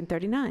of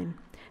 1939.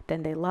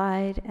 Then they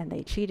lied, and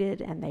they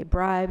cheated, and they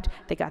bribed.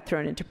 They got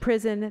thrown into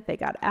prison. They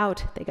got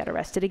out. They got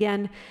arrested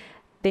again.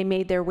 They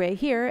made their way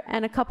here,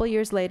 and a couple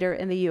years later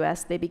in the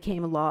US, they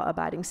became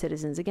law-abiding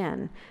citizens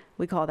again.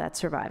 We call that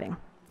surviving.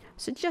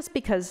 So just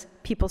because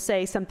people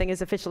say something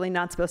is officially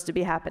not supposed to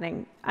be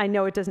happening, I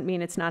know it doesn't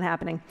mean it's not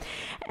happening.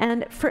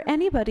 And for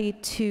anybody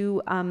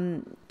to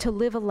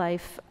live a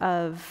life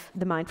of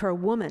the mind, for a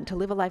woman to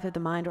live a life of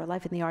the mind or a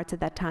life in the arts at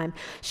that time,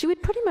 she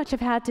would pretty much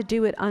have had to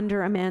do it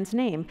under a man's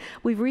name.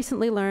 We've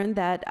recently learned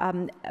that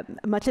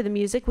much of the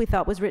music we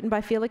thought was written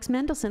by Felix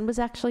Mendelssohn was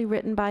actually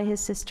written by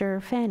his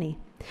sister Fanny.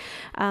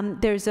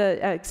 There's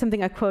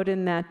something I quote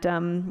in that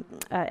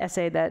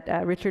essay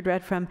that Richard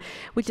read from,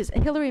 which is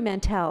Hilary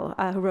Mantel,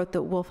 who wrote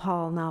the Wolf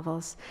Hall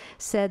novels,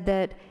 said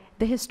that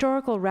the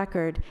historical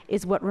record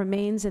is what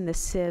remains in the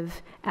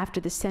sieve after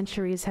the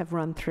centuries have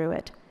run through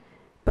it.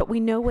 But we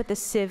know what the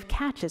sieve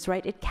catches,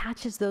 right? It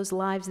catches those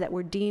lives that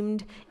were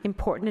deemed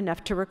important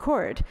enough to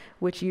record,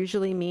 which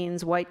usually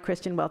means white,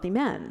 Christian, wealthy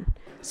men.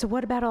 So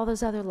what about all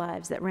those other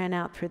lives that ran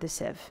out through the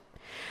sieve?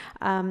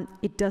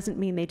 It doesn't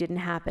mean they didn't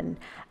happen.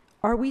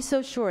 Are we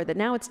so sure that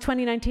now it's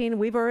 2019,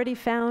 we've already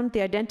found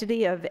the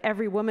identity of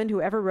every woman who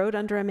ever wrote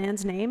under a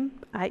man's name?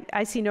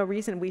 I see no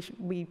reason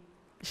we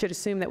should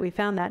assume that we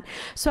found that.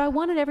 So I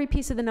wanted every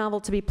piece of the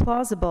novel to be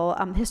plausible,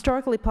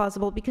 historically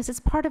plausible, because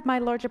it's part of my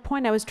larger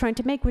point I was trying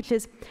to make, which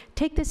is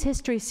take this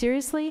history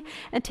seriously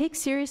and take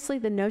seriously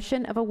the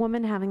notion of a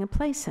woman having a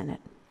place in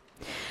it.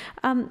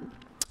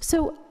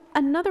 So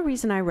another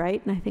reason I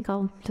write, and I think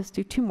I'll just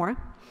do two more,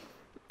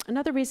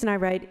 another reason I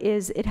write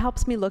is it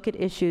helps me look at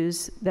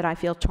issues that I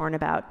feel torn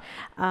about.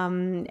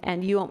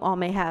 And you all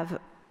may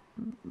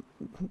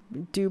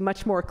do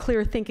much more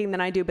clear thinking than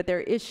I do, but there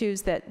are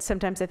issues that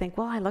sometimes I think,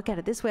 well, I look at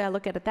it this way, I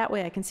look at it that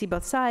way, I can see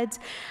both sides.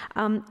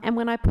 And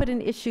when I put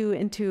an issue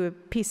into a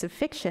piece of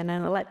fiction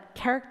and I let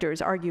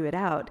characters argue it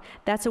out,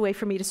 that's a way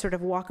for me to sort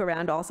of walk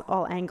around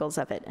all angles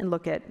of it and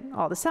look at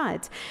all the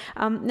sides.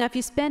 Now, if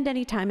you spend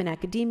any time in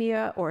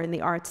academia or in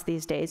the arts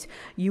these days,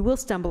 you will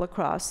stumble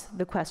across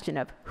the question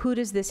of who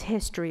does this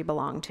history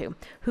belong to?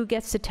 Who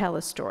gets to tell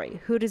a story?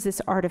 Who does this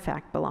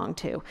artifact belong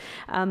to?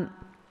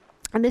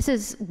 And this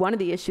is one of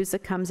the issues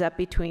that comes up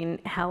between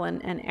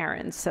Helen and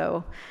Aaron.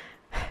 So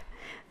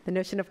the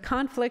notion of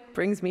conflict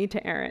brings me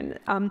to Aaron.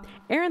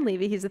 Aaron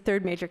Levy, he's the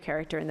third major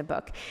character in the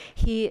book.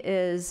 He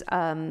is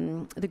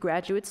the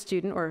graduate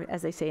student, or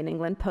as they say in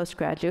England,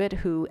 postgraduate,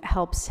 who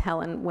helps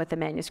Helen with the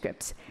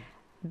manuscripts.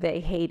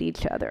 They hate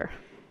each other.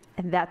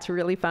 And that's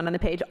really fun on the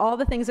page. All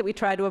the things that we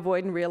try to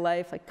avoid in real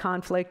life, like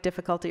conflict,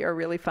 difficulty, are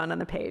really fun on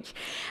the page.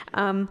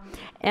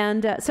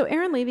 So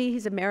Aaron Levy,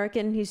 he's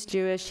American, he's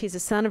Jewish, he's the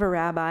son of a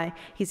rabbi,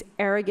 he's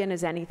arrogant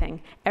as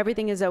anything.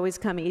 Everything has always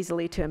come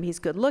easily to him. He's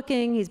good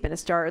looking, he's been a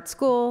star at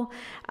school,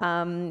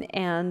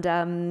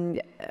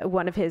 and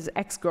one of his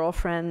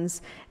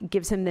ex-girlfriends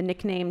gives him the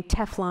nickname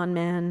Teflon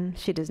Man.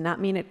 She does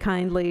not mean it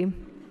kindly.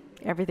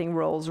 Everything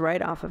rolls right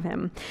off of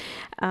him.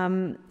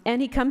 And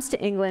he comes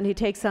to England,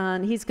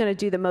 he's going to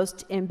do the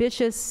most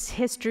ambitious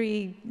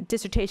history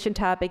dissertation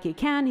topic he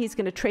can. He's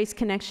going to trace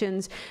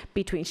connections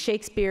between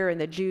Shakespeare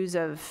and the Jews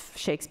of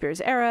Shakespeare's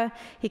era.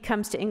 He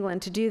comes to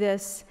England to do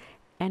this,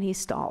 and he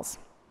stalls.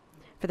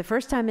 For the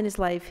first time in his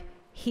life,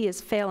 he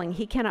is failing.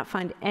 He cannot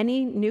find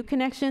any new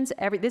connections.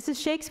 This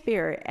is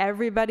Shakespeare.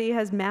 Everybody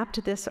has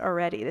mapped this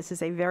already. This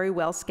is a very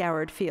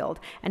well-scoured field.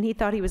 And he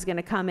thought he was going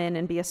to come in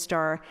and be a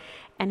star,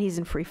 and he's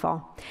in free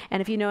fall.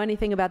 And if you know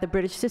anything about the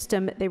British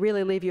system, they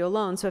really leave you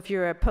alone. So if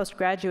you're a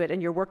postgraduate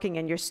and you're working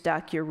and you're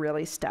stuck, you're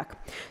really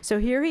stuck. So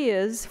here he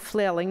is,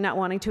 flailing, not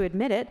wanting to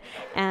admit it,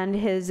 and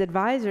his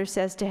advisor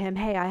says to him,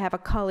 hey, I have a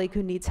colleague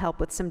who needs help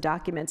with some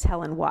documents,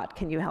 Helen Watt,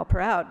 can you help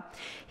her out?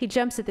 He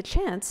jumps at the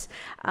chance,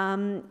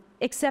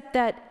 except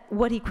that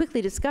what he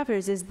quickly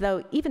discovers is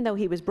even though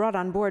he was brought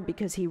on board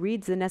because he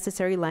reads the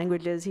necessary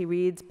languages, he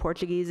reads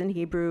Portuguese and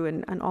Hebrew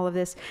and all of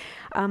this,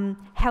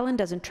 Helen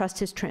doesn't trust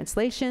his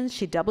translations,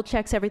 she double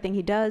checks everything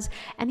he does,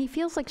 and he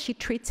feels like she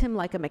treats him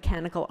like a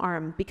mechanical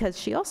arm because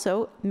she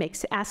also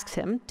asks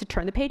him to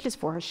turn the pages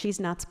for her. She's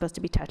not supposed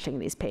to be touching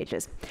these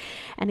pages.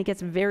 And he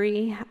gets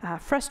very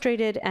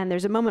frustrated, and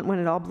there's a moment when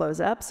it all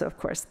blows up, so of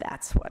course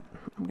that's what,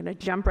 I'm gonna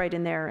jump right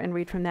in there and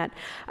read from that.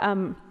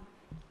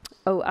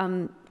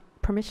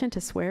 Permission to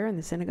swear in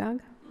the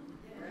synagogue?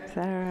 Is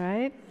that all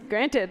right?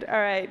 Granted. All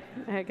right.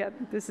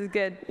 This is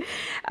good.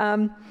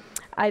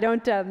 I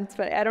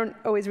don't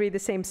always read the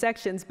same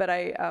sections, but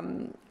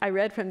I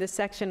read from this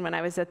section when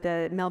I was at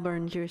the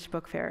Melbourne Jewish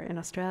Book Fair in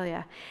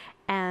Australia.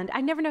 And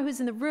I never know who's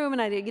in the room,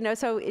 and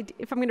so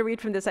if I'm going to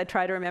read from this, I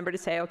try to remember to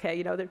say,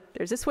 okay,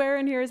 there's a swear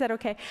in here, is that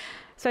okay?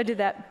 So I did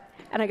that,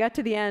 and I got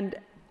to the end,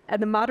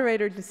 and the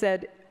moderator just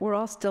said, we're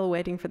all still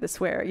waiting for the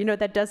swear.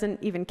 That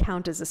doesn't even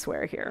count as a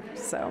swear here,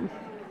 so.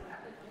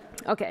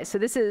 Okay, so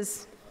this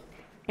is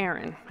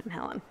Aaron and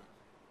Helen.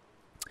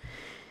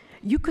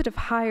 You could have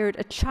hired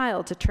a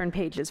child to turn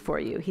pages for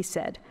you, he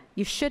said.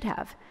 You should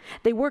have.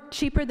 They work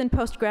cheaper than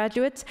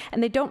postgraduates,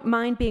 and they don't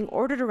mind being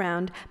ordered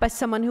around by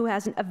someone who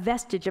hasn't a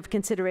vestige of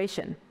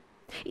consideration.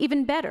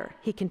 Even better,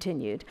 he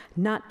continued,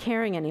 not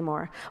caring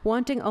anymore,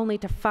 wanting only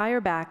to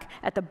fire back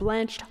at the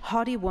blanched,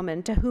 haughty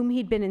woman to whom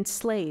he'd been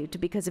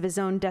enslaved because of his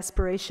own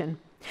desperation.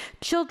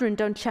 Children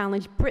don't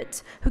challenge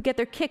Brits who get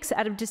their kicks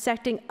out of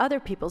dissecting other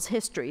people's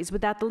histories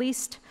without the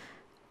least...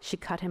 She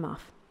cut him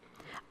off.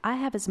 I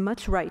have as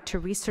much right to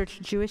research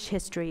Jewish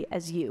history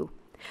as you.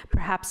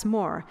 Perhaps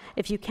more,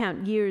 if you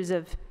count years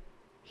of,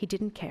 he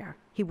didn't care,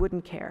 he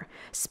wouldn't care,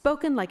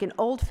 spoken like an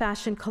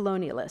old-fashioned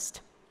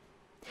colonialist.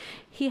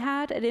 He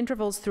had, at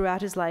intervals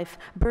throughout his life,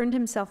 burned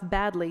himself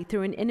badly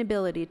through an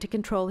inability to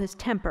control his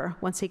temper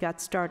once he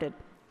got started.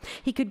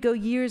 He could go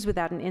years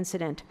without an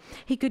incident.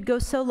 He could go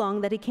so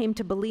long that he came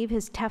to believe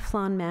his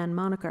Teflon Man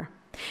moniker.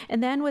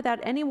 And then, without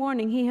any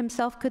warning he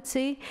himself could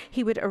see,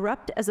 he would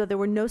erupt as though there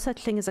were no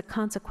such thing as a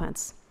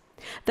consequence.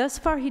 Thus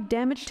far, he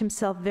damaged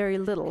himself very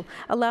little,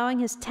 allowing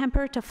his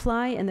temper to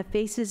fly in the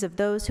faces of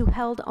those who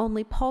held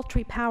only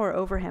paltry power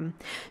over him.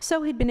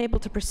 So he'd been able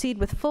to proceed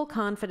with full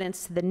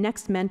confidence to the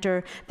next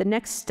mentor, the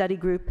next study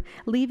group,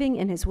 leaving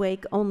in his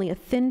wake only a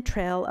thin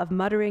trail of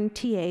muttering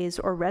TAs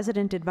or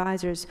resident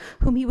advisors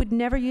whom he would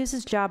never use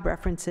as job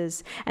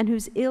references and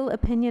whose ill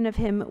opinion of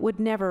him would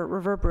never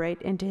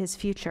reverberate into his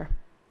future.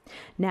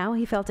 Now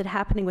he felt it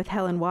happening with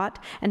Helen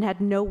Watt and had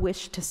no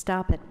wish to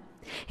stop it.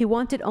 He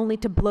wanted only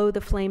to blow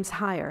the flames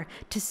higher,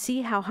 to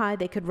see how high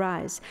they could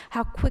rise,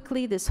 how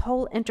quickly this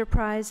whole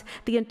enterprise,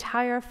 the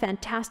entire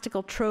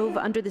fantastical trove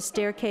under the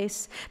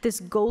staircase, this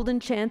golden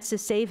chance to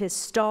save his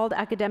stalled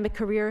academic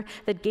career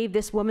that gave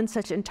this woman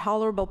such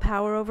intolerable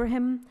power over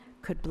him,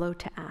 could blow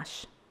to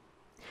ash.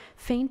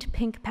 Faint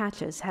pink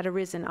patches had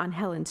arisen on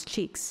Helen's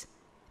cheeks.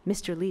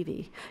 Mr.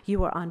 Levy,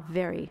 you are on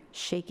very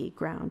shaky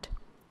ground.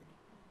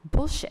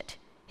 Bullshit.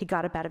 He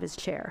got up out of his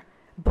chair.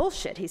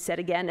 Bullshit, he said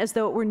again, as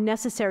though it were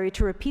necessary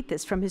to repeat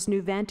this from his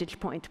new vantage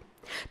point.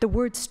 The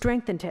words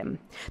strengthened him.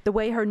 The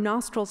way her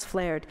nostrils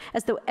flared,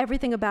 as though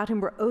everything about him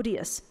were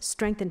odious,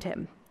 strengthened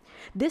him.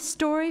 This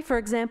story, for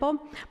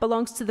example,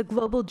 belongs to the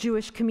global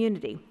Jewish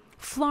community.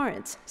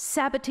 Florence,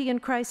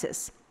 Sabbatean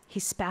crisis. He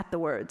spat the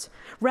words.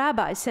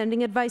 Rabbis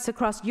sending advice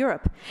across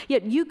Europe.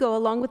 Yet you go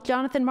along with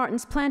Jonathan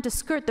Martin's plan to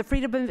skirt the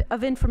Freedom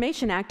of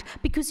Information Act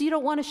because you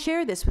don't want to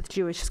share this with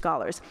Jewish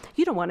scholars.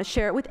 You don't want to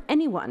share it with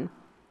anyone.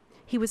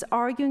 He was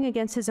arguing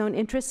against his own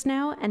interests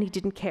now, and he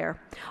didn't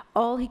care.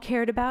 All he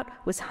cared about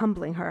was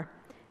humbling her.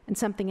 And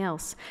something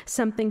else,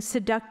 something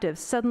seductive,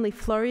 suddenly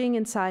flurrying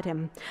inside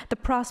him, the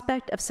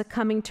prospect of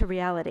succumbing to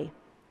reality.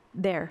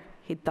 There,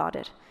 he'd thought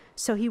it.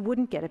 So he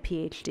wouldn't get a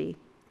PhD.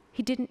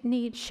 He didn't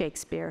need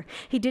Shakespeare.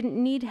 He didn't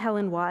need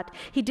Helen Watt.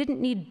 He didn't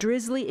need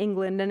drizzly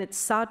England and its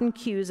sodden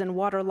queues and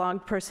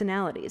waterlogged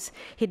personalities.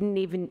 He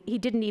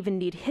didn't even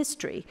need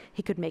history.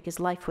 He could make his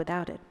life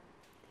without it.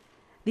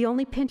 The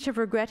only pinch of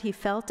regret he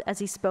felt as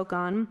he spoke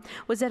on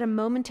was at a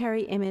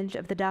momentary image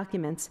of the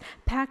documents,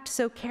 packed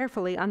so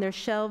carefully on their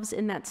shelves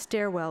in that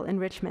stairwell in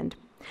Richmond.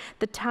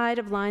 The tide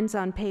of lines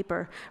on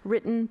paper,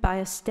 written by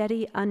a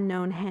steady,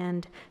 unknown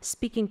hand,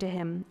 speaking to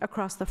him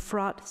across the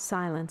fraught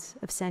silence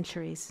of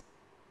centuries.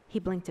 He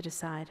blinked it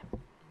aside.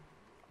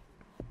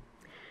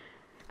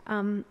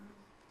 I'm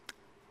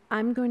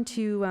going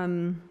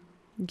to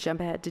jump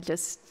ahead to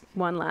just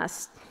one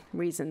last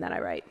reason that I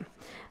write.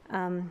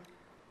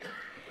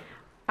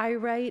 I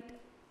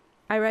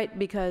write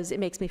because it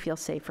makes me feel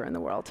safer in the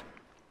world.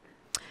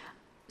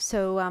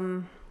 So,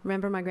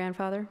 remember my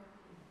grandfather?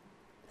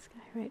 This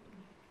guy, right?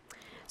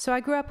 So I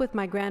grew up with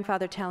my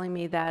grandfather telling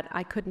me that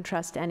I couldn't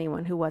trust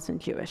anyone who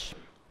wasn't Jewish.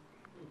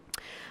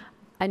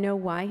 I know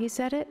why he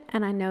said it,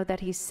 and I know that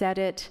he said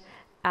it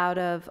out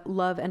of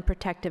love and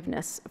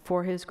protectiveness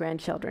for his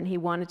grandchildren. He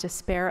wanted to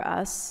spare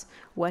us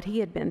what he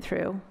had been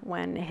through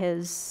when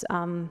his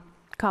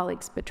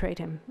colleagues betrayed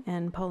him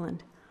in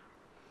Poland.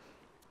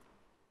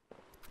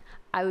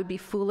 I would be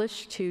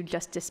foolish to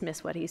just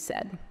dismiss what he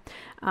said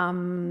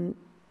and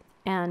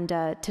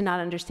to not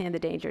understand the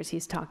dangers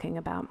he's talking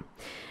about.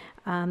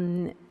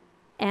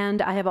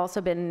 And I have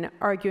also been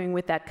arguing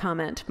with that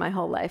comment my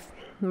whole life.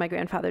 My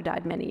grandfather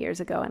died many years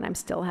ago, and I'm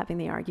still having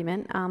the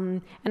argument.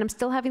 And I'm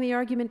still having the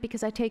argument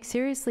because I take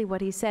seriously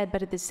what he said,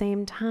 but at the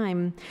same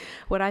time,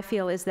 what I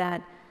feel is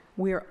that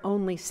we're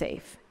only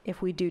safe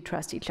if we do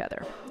trust each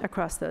other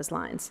across those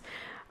lines.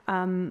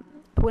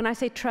 But when I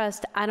say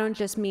trust, I don't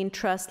just mean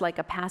trust like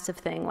a passive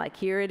thing, like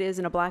here it is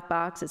in a black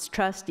box, it's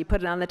trust, you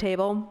put it on the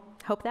table,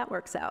 hope that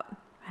works out,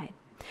 right?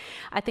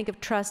 I think of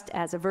trust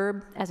as a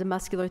verb, as a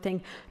muscular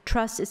thing.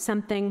 Trust is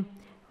something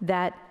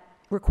that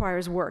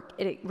requires work.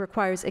 It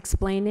requires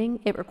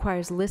explaining, it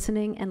requires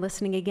listening and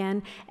listening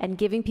again, and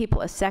giving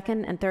people a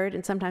second and third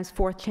and sometimes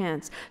fourth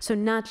chance. So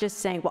not just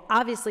saying, well,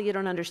 obviously you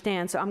don't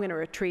understand, so I'm gonna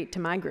retreat to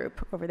my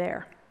group over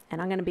there.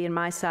 And I'm going to be in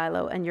my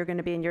silo, and you're going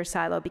to be in your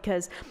silo,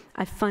 because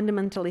I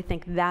fundamentally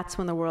think that's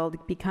when the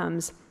world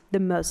becomes the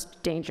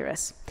most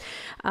dangerous.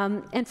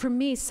 And for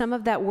me, some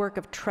of that work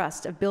of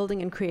trust, of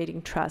building and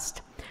creating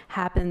trust,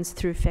 happens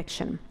through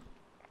fiction.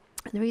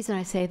 And the reason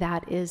I say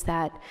that is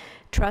that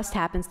trust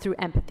happens through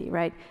empathy,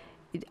 right?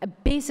 A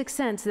basic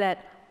sense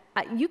that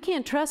you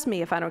can't trust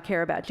me if I don't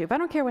care about you. If I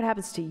don't care what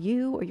happens to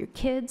you or your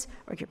kids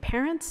or your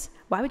parents,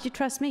 why would you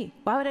trust me?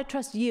 Why would I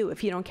trust you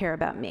if you don't care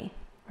about me,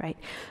 right?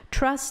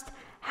 Trust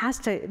has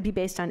to be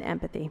based on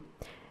empathy.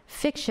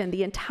 Fiction,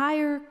 the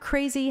entire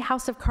crazy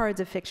house of cards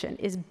of fiction,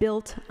 is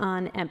built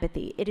on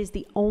empathy. It is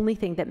the only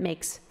thing that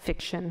makes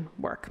fiction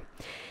work.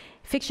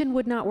 Fiction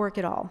would not work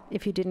at all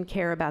if you didn't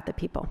care about the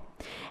people.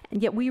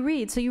 And yet we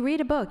read, so you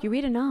read a book, you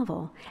read a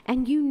novel,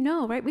 and you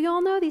know, right? We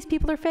all know these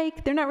people are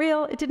fake, they're not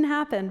real, it didn't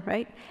happen,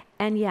 right?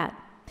 And yet,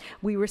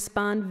 we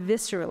respond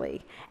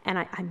viscerally, and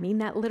I mean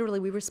that literally.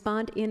 We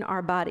respond in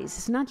our bodies.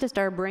 It's not just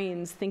our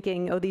brains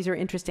thinking, oh, these are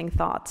interesting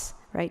thoughts,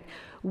 right?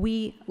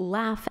 We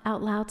laugh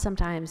out loud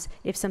sometimes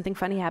if something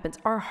funny happens.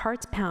 Our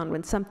hearts pound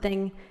when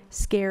something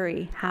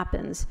scary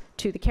happens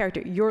to the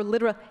character.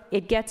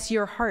 It gets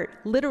your heart,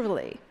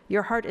 literally.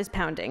 Your heart is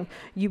pounding.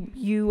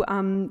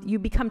 You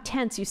become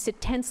tense. You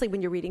sit tensely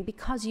when you're reading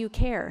because you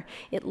care.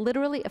 It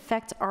literally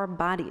affects our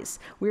bodies.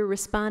 We're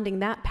responding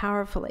that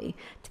powerfully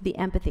to the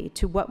empathy,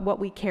 to what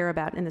we care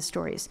about in the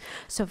stories.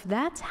 So if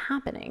that's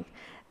happening,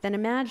 then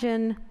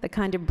imagine the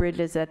kind of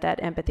bridges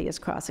that empathy is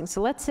crossing.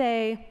 So let's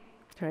say,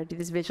 try to do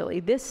this visually,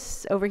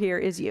 this over here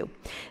is you.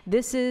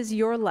 This is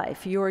your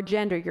life, your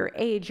gender, your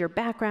age, your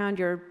background,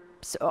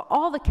 so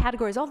all the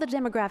categories, all the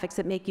demographics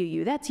that make you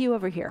you. That's you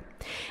over here.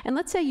 And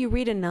let's say you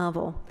read a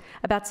novel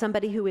about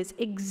somebody who is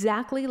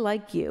exactly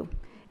like you,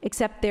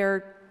 except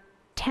they're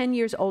 10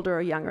 years older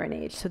or younger in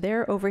age. So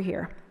they're over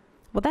here.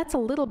 Well, that's a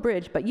little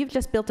bridge, but you've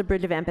just built a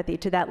bridge of empathy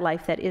to that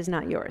life that is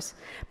not yours.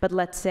 But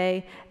let's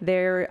say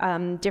they're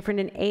different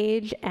in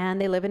age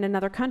and they live in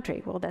another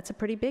country. Well, that's a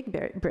pretty big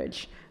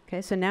bridge.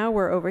 Okay, so now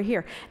we're over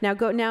here.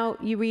 Now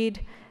you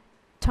read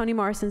Toni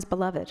Morrison's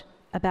Beloved,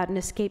 about an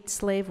escaped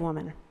slave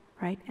woman.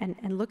 Right?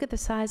 And look at the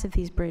size of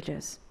these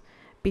bridges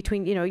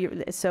between,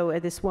 so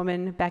this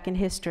woman back in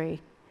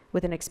history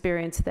with an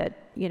experience that,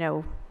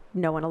 no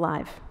one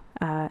alive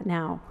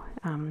now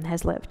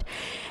has lived.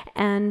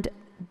 And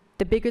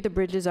the bigger the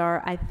bridges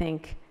are, I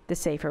think, the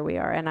safer we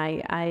are. And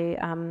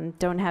I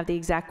don't have the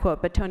exact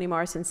quote, but Toni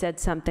Morrison said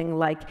something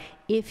like,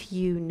 if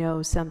you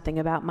know something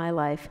about my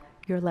life,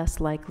 you're less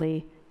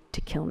likely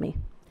to kill me.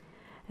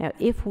 Now,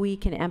 if we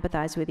can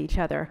empathize with each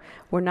other,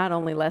 we're not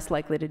only less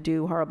likely to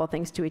do horrible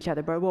things to each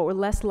other, but we're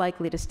less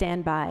likely to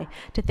stand by,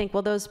 to think,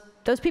 well, those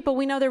people,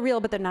 we know they're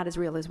real, but they're not as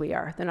real as we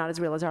are. They're not as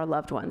real as our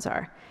loved ones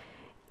are.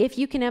 If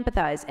you can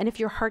empathize, and if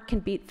your heart can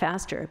beat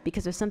faster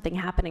because of something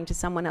happening to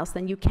someone else,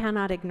 then you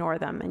cannot ignore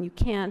them, and you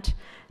can't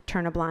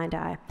turn a blind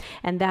eye.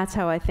 And that's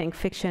how I think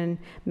fiction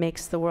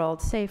makes the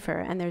world safer.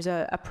 And there's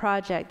a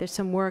project, there's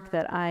some work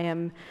that I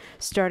am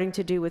starting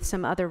to do with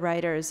some other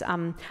writers.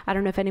 I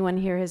don't know if anyone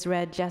here has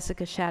read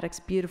Jessica Shattuck's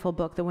beautiful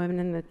book, The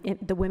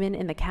Women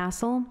in the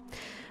Castle.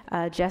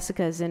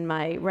 Jessica's in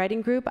my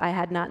writing group. I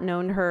had not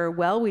known her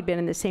well. We'd been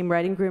in the same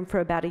writing group for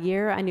about a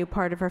year. I knew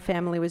part of her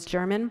family was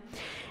German.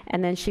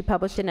 And then she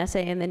published an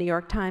essay in the New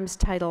York Times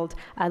titled,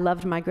 I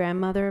Loved My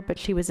Grandmother, But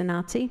She Was a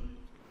Nazi.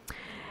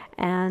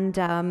 And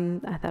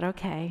I thought,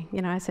 okay,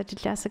 I said to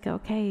Jessica,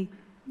 okay,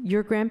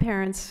 your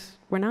grandparents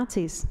were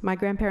Nazis. My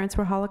grandparents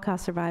were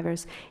Holocaust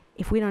survivors.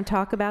 If we don't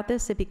talk about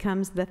this, it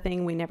becomes the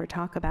thing we never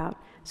talk about.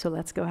 So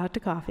let's go out to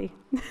coffee.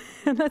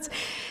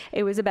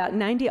 It was about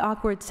 90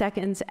 awkward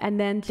seconds, and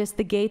then just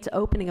the gates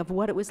opening of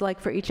what it was like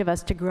for each of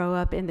us to grow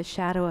up in the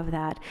shadow of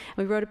that.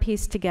 We wrote a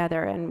piece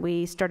together, and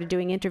we started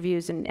doing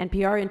interviews and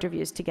NPR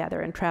interviews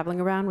together and traveling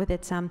around with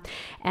it some,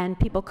 and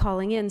people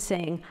calling in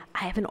saying,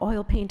 I have an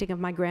oil painting of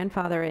my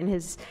grandfather in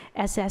his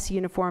SS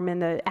uniform in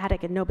the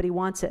attic and nobody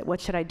wants it. What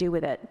should I do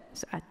with it?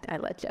 So I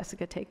let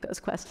Jessica take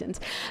those questions.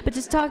 But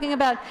just talking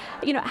about,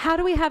 how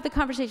do we have the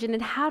conversation,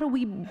 and how do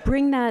we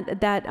bring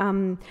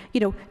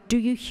do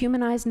you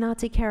humanize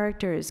Nazi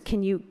characters?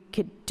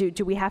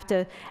 Do we have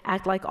to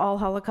act like all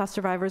Holocaust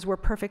survivors were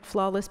perfect,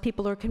 flawless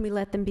people, or can we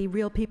let them be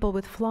real people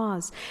with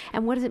flaws?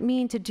 And what does it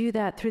mean to do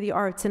that through the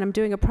arts? And I'm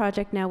doing a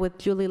project now with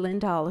Julie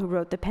Lindahl, who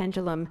wrote The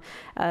Pendulum,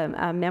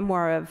 a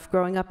memoir of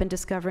growing up and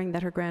discovering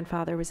that her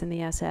grandfather was in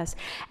the SS,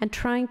 and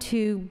trying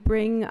to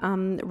bring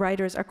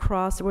writers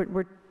across.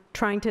 We're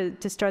trying to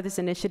start this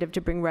initiative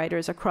to bring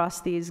writers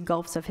across these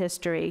gulfs of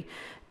history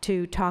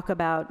to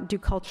do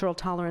cultural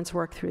tolerance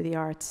work through the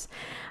arts,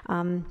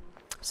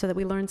 so that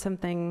we learn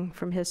something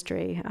from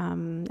history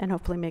and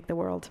hopefully make the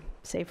world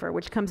safer,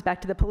 which comes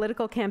back to the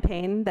political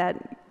campaign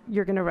that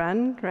you're going to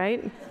run,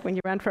 right, when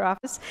you run for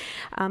office.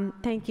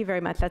 Thank you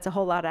very much. That's a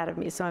whole lot out of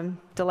me, so I'm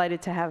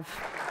delighted to have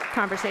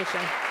conversation.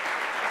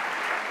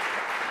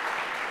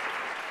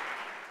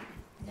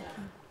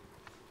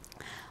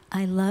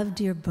 I loved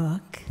your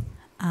book.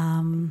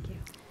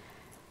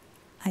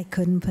 I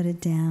couldn't put it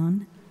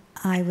down.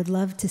 I would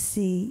love to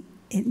see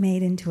it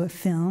made into a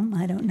film.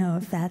 I don't know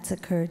if that's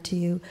occurred to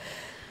you.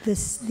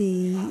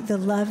 The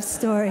love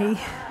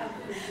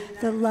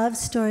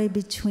story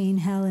between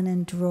Helen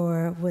and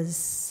Dror was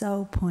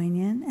so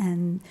poignant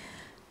and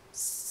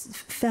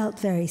felt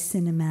very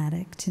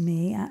cinematic to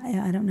me.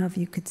 I don't know if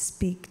you could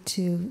speak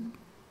to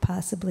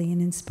possibly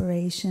an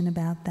inspiration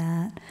about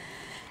that.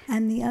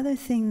 And the other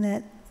thing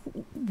that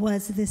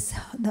was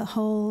the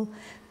whole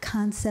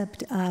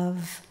concept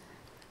of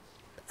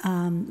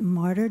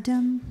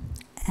martyrdom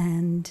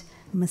and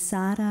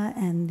Masada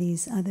and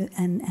these other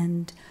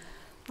and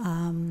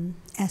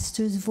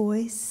Esther's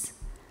voice,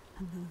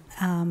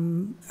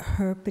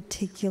 her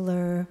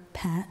particular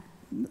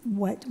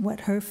what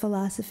her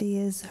philosophy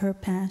is,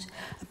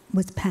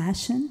 was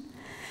passion,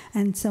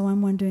 And so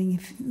I'm wondering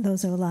if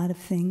those are a lot of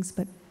things,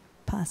 but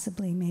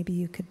possibly maybe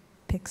you could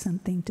pick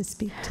something to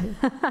speak to.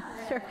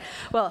 Sure.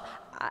 Well,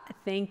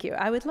 thank you.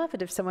 I would love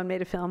it if someone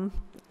made a film.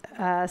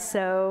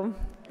 So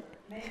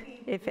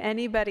if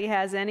anybody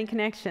has any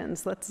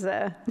connections, let's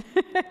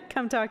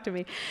come talk to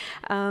me.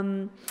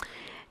 And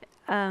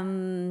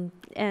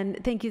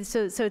thank you.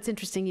 So it's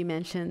interesting you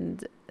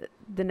mentioned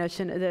the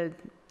notion of the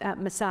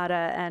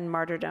Masada and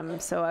martyrdom.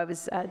 So I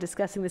was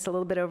discussing this a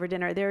little bit over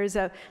dinner. There is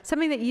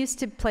something that used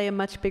to play a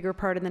much bigger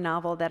part in the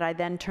novel that I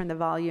then turned the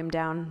volume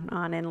down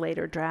on in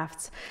later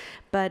drafts.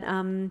 But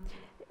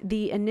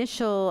the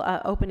initial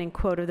opening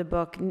quote of the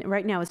book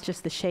right now is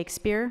just the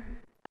Shakespeare.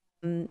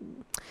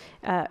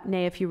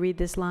 Nay, if you read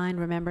this line,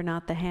 remember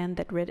not the hand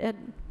that writ it.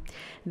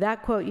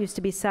 That quote used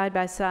to be side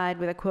by side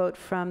with a quote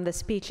from the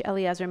speech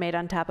Eliezer made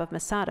on top of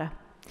Masada.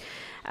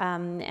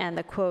 And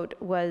the quote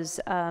was,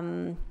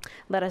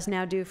 let us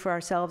now do for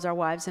ourselves, our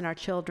wives, and our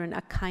children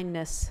a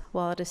kindness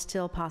while it is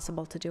still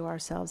possible to do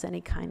ourselves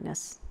any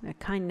kindness, a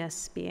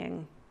kindness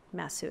being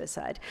mass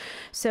suicide.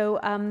 So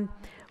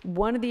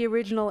one of the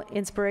original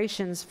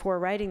inspirations for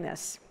writing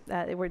this,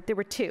 there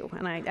were two,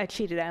 and I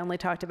cheated. I only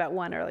talked about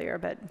one earlier,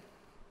 but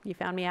you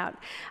found me out.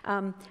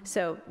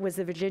 So was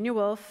the Virginia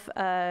Woolf,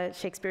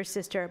 Shakespeare's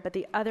sister, but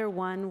the other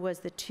one was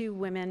the two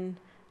women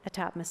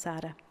atop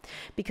Masada.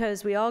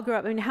 Because we all grew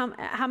up, I mean,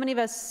 how many of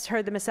us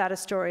heard the Masada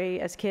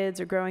story as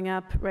kids or growing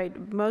up,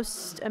 right?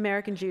 Most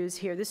American Jews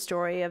hear the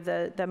story of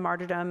the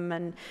martyrdom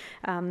and,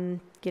 the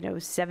year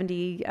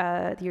 70,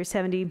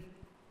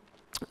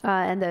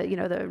 and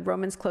the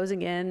Romans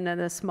closing in and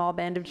the small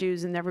band of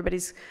Jews and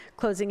everybody's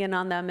closing in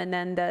on them, and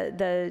then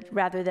the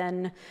rather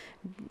than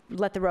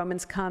let the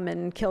Romans come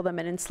and kill them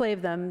and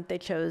enslave them, they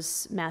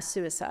chose mass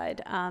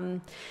suicide.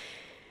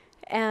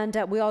 And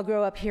we all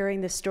grow up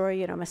hearing this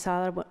story,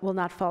 Masada will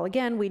not fall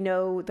again. We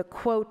know the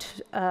quote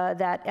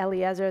that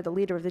Eliezer, the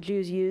leader of the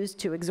Jews, used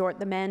to exhort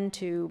the men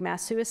to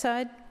mass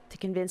suicide, to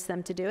convince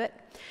them to do it.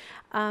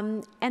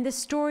 And the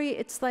story,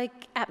 it's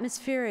like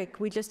atmospheric.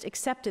 We just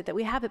accept it, that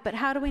we have it. But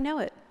how do we know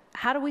it?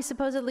 How do we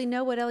supposedly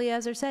know what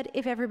Eliezer said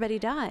if everybody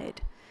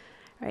died?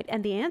 Right?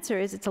 And the answer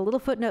is, it's a little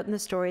footnote in the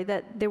story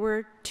that there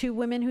were two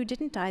women who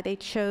didn't die. They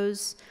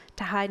chose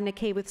to hide in a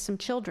cave with some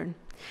children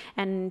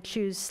and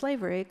choose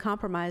slavery,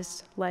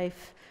 compromised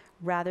life,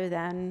 rather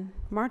than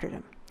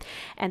martyrdom.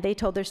 And they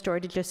told their story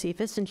to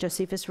Josephus, and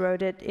Josephus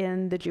wrote it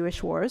in the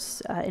Jewish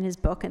Wars in his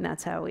book, and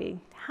that's how we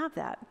have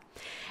that.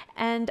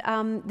 And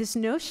this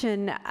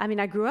notion,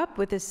 I grew up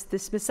with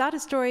this Masada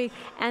story,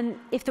 and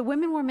if the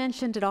women were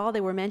mentioned at all,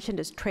 they were mentioned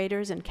as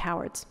traitors and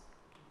cowards.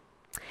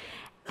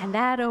 And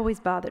that always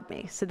bothered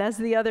me. So that's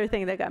the other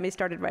thing that got me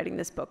started writing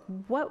this book.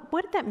 What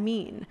did that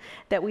mean?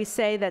 That we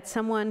say that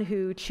someone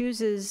who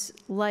chooses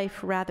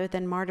life rather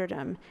than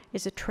martyrdom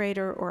is a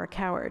traitor or a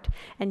coward.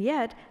 And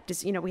yet,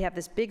 we have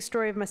this big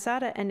story of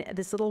Masada and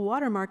this little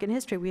watermark in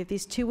history. We have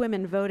these two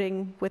women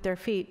voting with their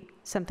feet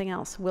something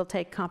else. We'll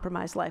take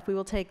compromised life. We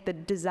will take the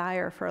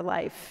desire for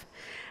life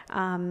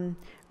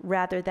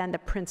rather than the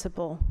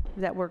principle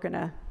that we're going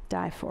to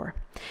die for.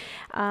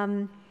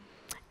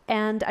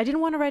 And I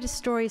didn't want to write a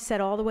story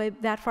set all the way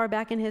that far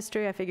back in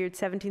history. I figured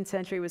 17th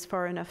century was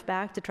far enough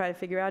back to try to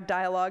figure out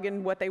dialogue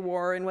and what they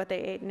wore and what they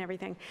ate and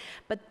everything.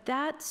 But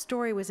that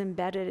story was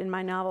embedded in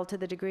my novel to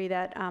the degree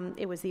that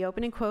it was the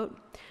opening quote.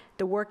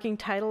 The working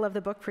title of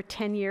the book for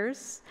 10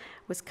 years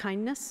was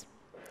Kindness,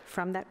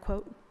 from that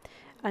quote,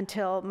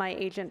 until my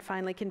agent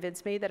finally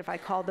convinced me that if I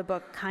called the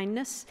book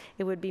Kindness,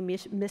 it would be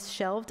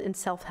misshelved in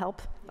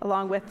self-help,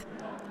 along with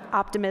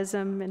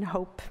optimism and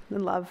hope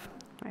and love,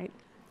 right?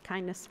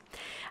 Kindness.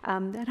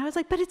 And I was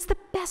like, but it's the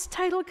best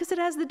title because it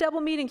has the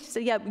double meaning. She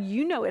said, yeah,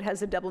 it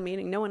has a double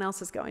meaning. No one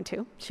else is going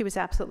to. She was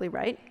absolutely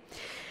right.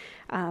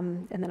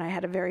 And then I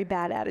had a very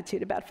bad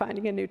attitude about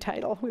finding a new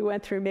title. We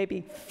went through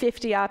maybe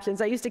 50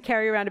 options. I used to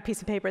carry around a piece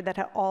of paper that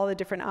had all the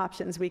different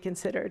options we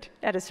considered.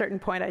 At a certain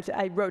point,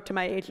 I wrote to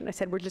my agent. I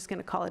said, we're just going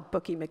to call it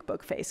Bookie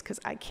McBookface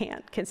because I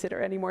can't consider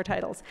any more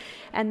titles.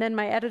 And then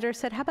my editor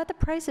said, how about the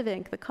price of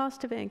ink, the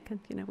cost of ink?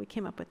 And we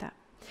came up with that.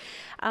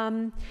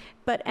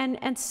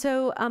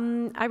 So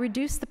I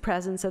reduced the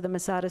presence of the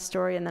Masada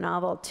story in the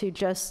novel to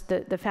just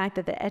the fact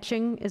that the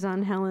etching is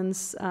on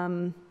Helen's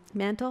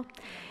mantle,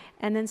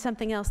 and then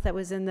something else that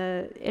was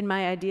in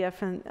my idea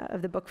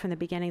of the book from the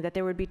beginning, that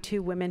there would be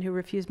two women who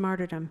refused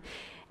martyrdom.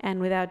 And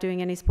without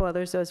doing any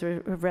spoilers, those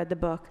who've read the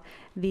book,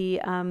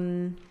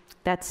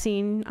 that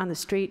scene on the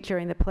street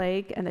during the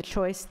plague and the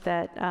choice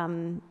that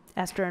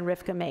Esther and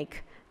Rivka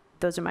make,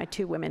 those are my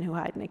two women who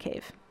hide in a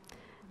cave.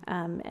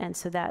 And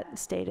so that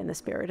stayed in the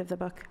spirit of the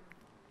book.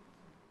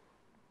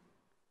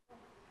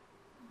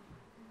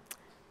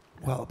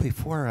 Well,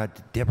 before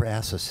Deborah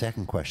asks a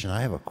second question,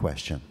 I have a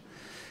question.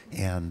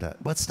 And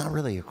it's not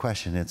really a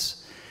question.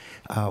 It's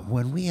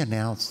when we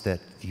announced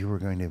that you were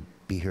going to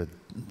be here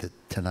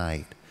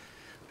tonight,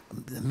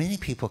 many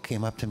people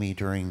came up to me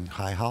during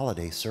high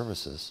holiday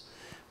services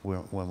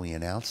when we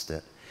announced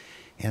it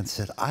and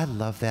said, I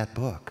love that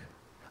book.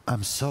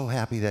 I'm so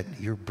happy that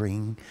you're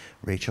bringing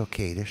Rachel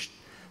Kadish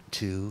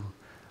to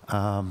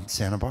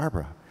Santa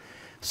Barbara.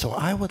 So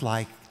I would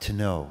like to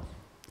know,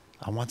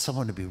 I want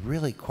someone to be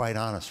really quite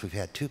honest. We've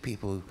had two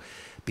people who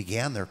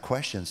began their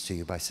questions to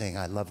you by saying,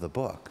 I love the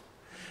book.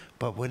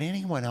 But would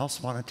anyone else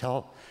want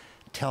to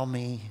tell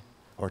me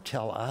or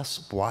tell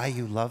us why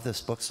you love this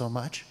book so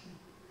much?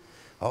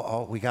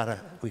 Oh, we got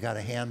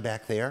a hand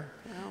back there.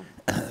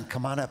 Wow.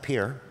 Come on up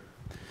here.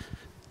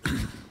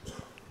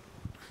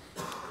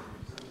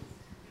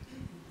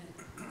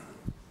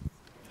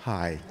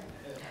 Hi,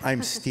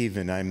 I'm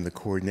Stephen. I'm the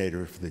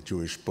coordinator for the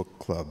Jewish Book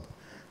Club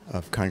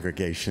of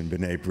Congregation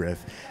B'nai B'rith,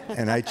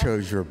 and I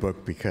chose your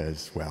book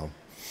because, well,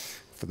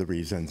 for the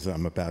reasons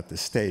I'm about to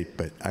state,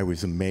 but I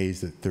was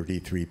amazed that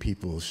 33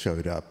 people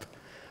showed up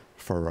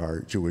for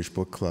our Jewish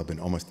book club, and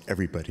almost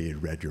everybody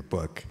had read your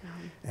book.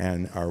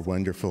 And our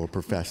wonderful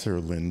professor,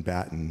 Lynn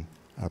Batten,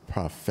 a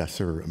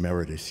professor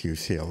emeritus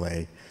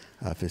UCLA,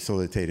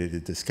 facilitated a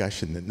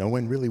discussion that no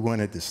one really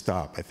wanted to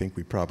stop. I think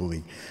we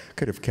probably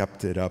could have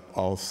kept it up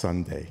all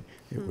Sunday.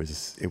 It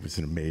was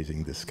an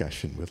amazing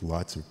discussion with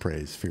lots of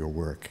praise for your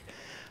work.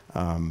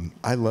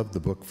 I love the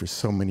book for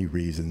so many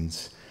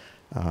reasons,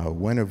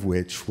 one of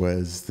which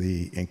was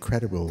the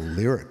incredible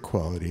lyric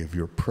quality of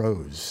your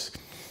prose.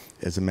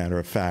 As a matter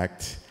of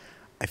fact,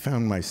 I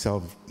found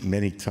myself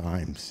many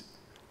times,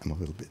 I'm a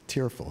little bit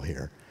tearful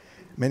here,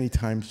 many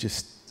times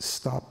just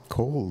stopped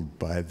cold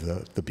by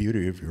the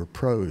beauty of your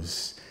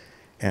prose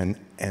and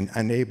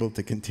unable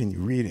to continue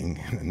reading.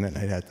 And then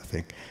I had to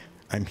think,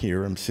 I'm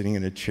here, I'm sitting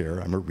in a chair,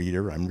 I'm a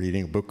reader, I'm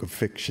reading a book of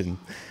fiction.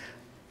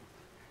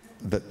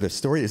 The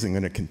story isn't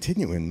going to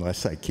continue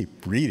unless I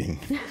keep reading.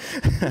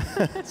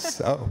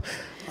 So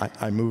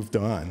I moved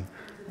on.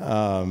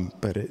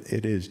 But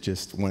it is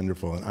just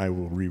wonderful, and I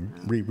will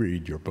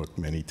reread your book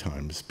many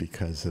times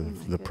because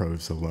of the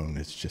prose alone.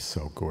 It's just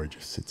so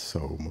gorgeous. It's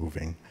so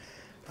moving.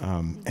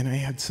 And I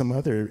had some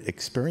other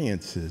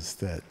experiences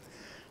that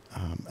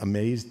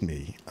amazed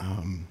me.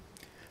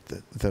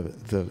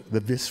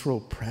 The visceral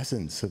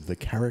presence of the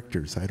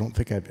characters. I don't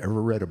think I've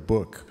ever read a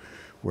book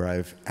where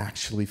I've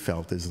actually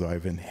felt as though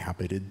I've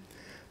inhabited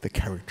the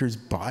characters'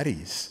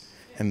 bodies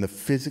and the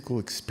physical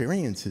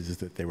experiences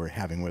that they were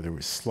having, whether it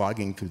was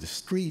slogging through the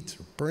streets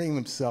or burning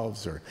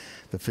themselves or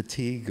the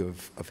fatigue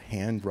of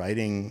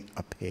handwriting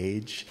a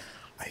page.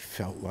 I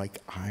felt like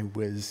I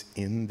was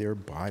in their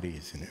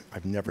bodies, and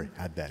I've never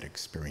had that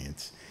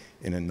experience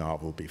in a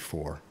novel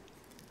before.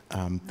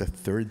 The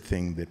third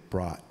thing that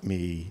brought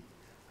me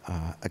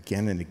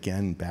again and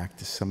again back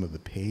to some of the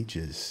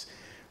pages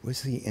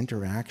was the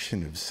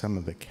interaction of some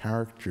of the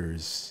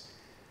characters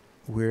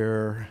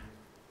where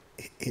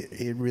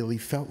it really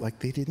felt like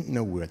they didn't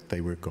know what they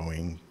were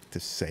going to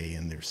say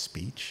in their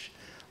speech,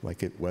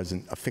 like it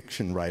wasn't a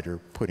fiction writer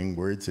putting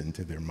words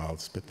into their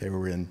mouths, but they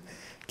were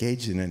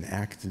engaged in an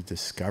act of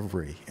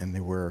discovery, and they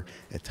were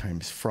at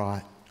times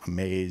fraught,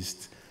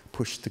 amazed,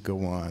 pushed to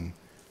go on.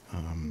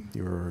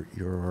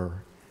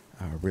 Your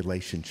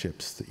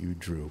relationships that you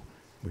drew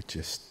were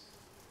just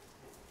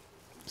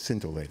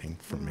scintillating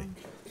for me.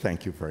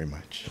 Thank you very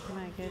much.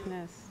 My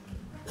goodness.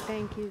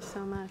 Thank you so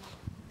much.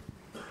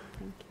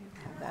 Thank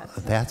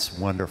you. That's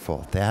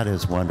wonderful. That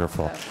is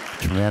wonderful.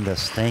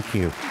 Tremendous. Thank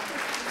you.